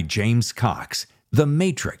AI by James Cox. The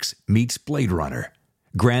Matrix meets Blade Runner.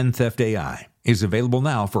 Grand Theft AI is available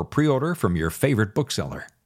now for pre-order from your favorite bookseller.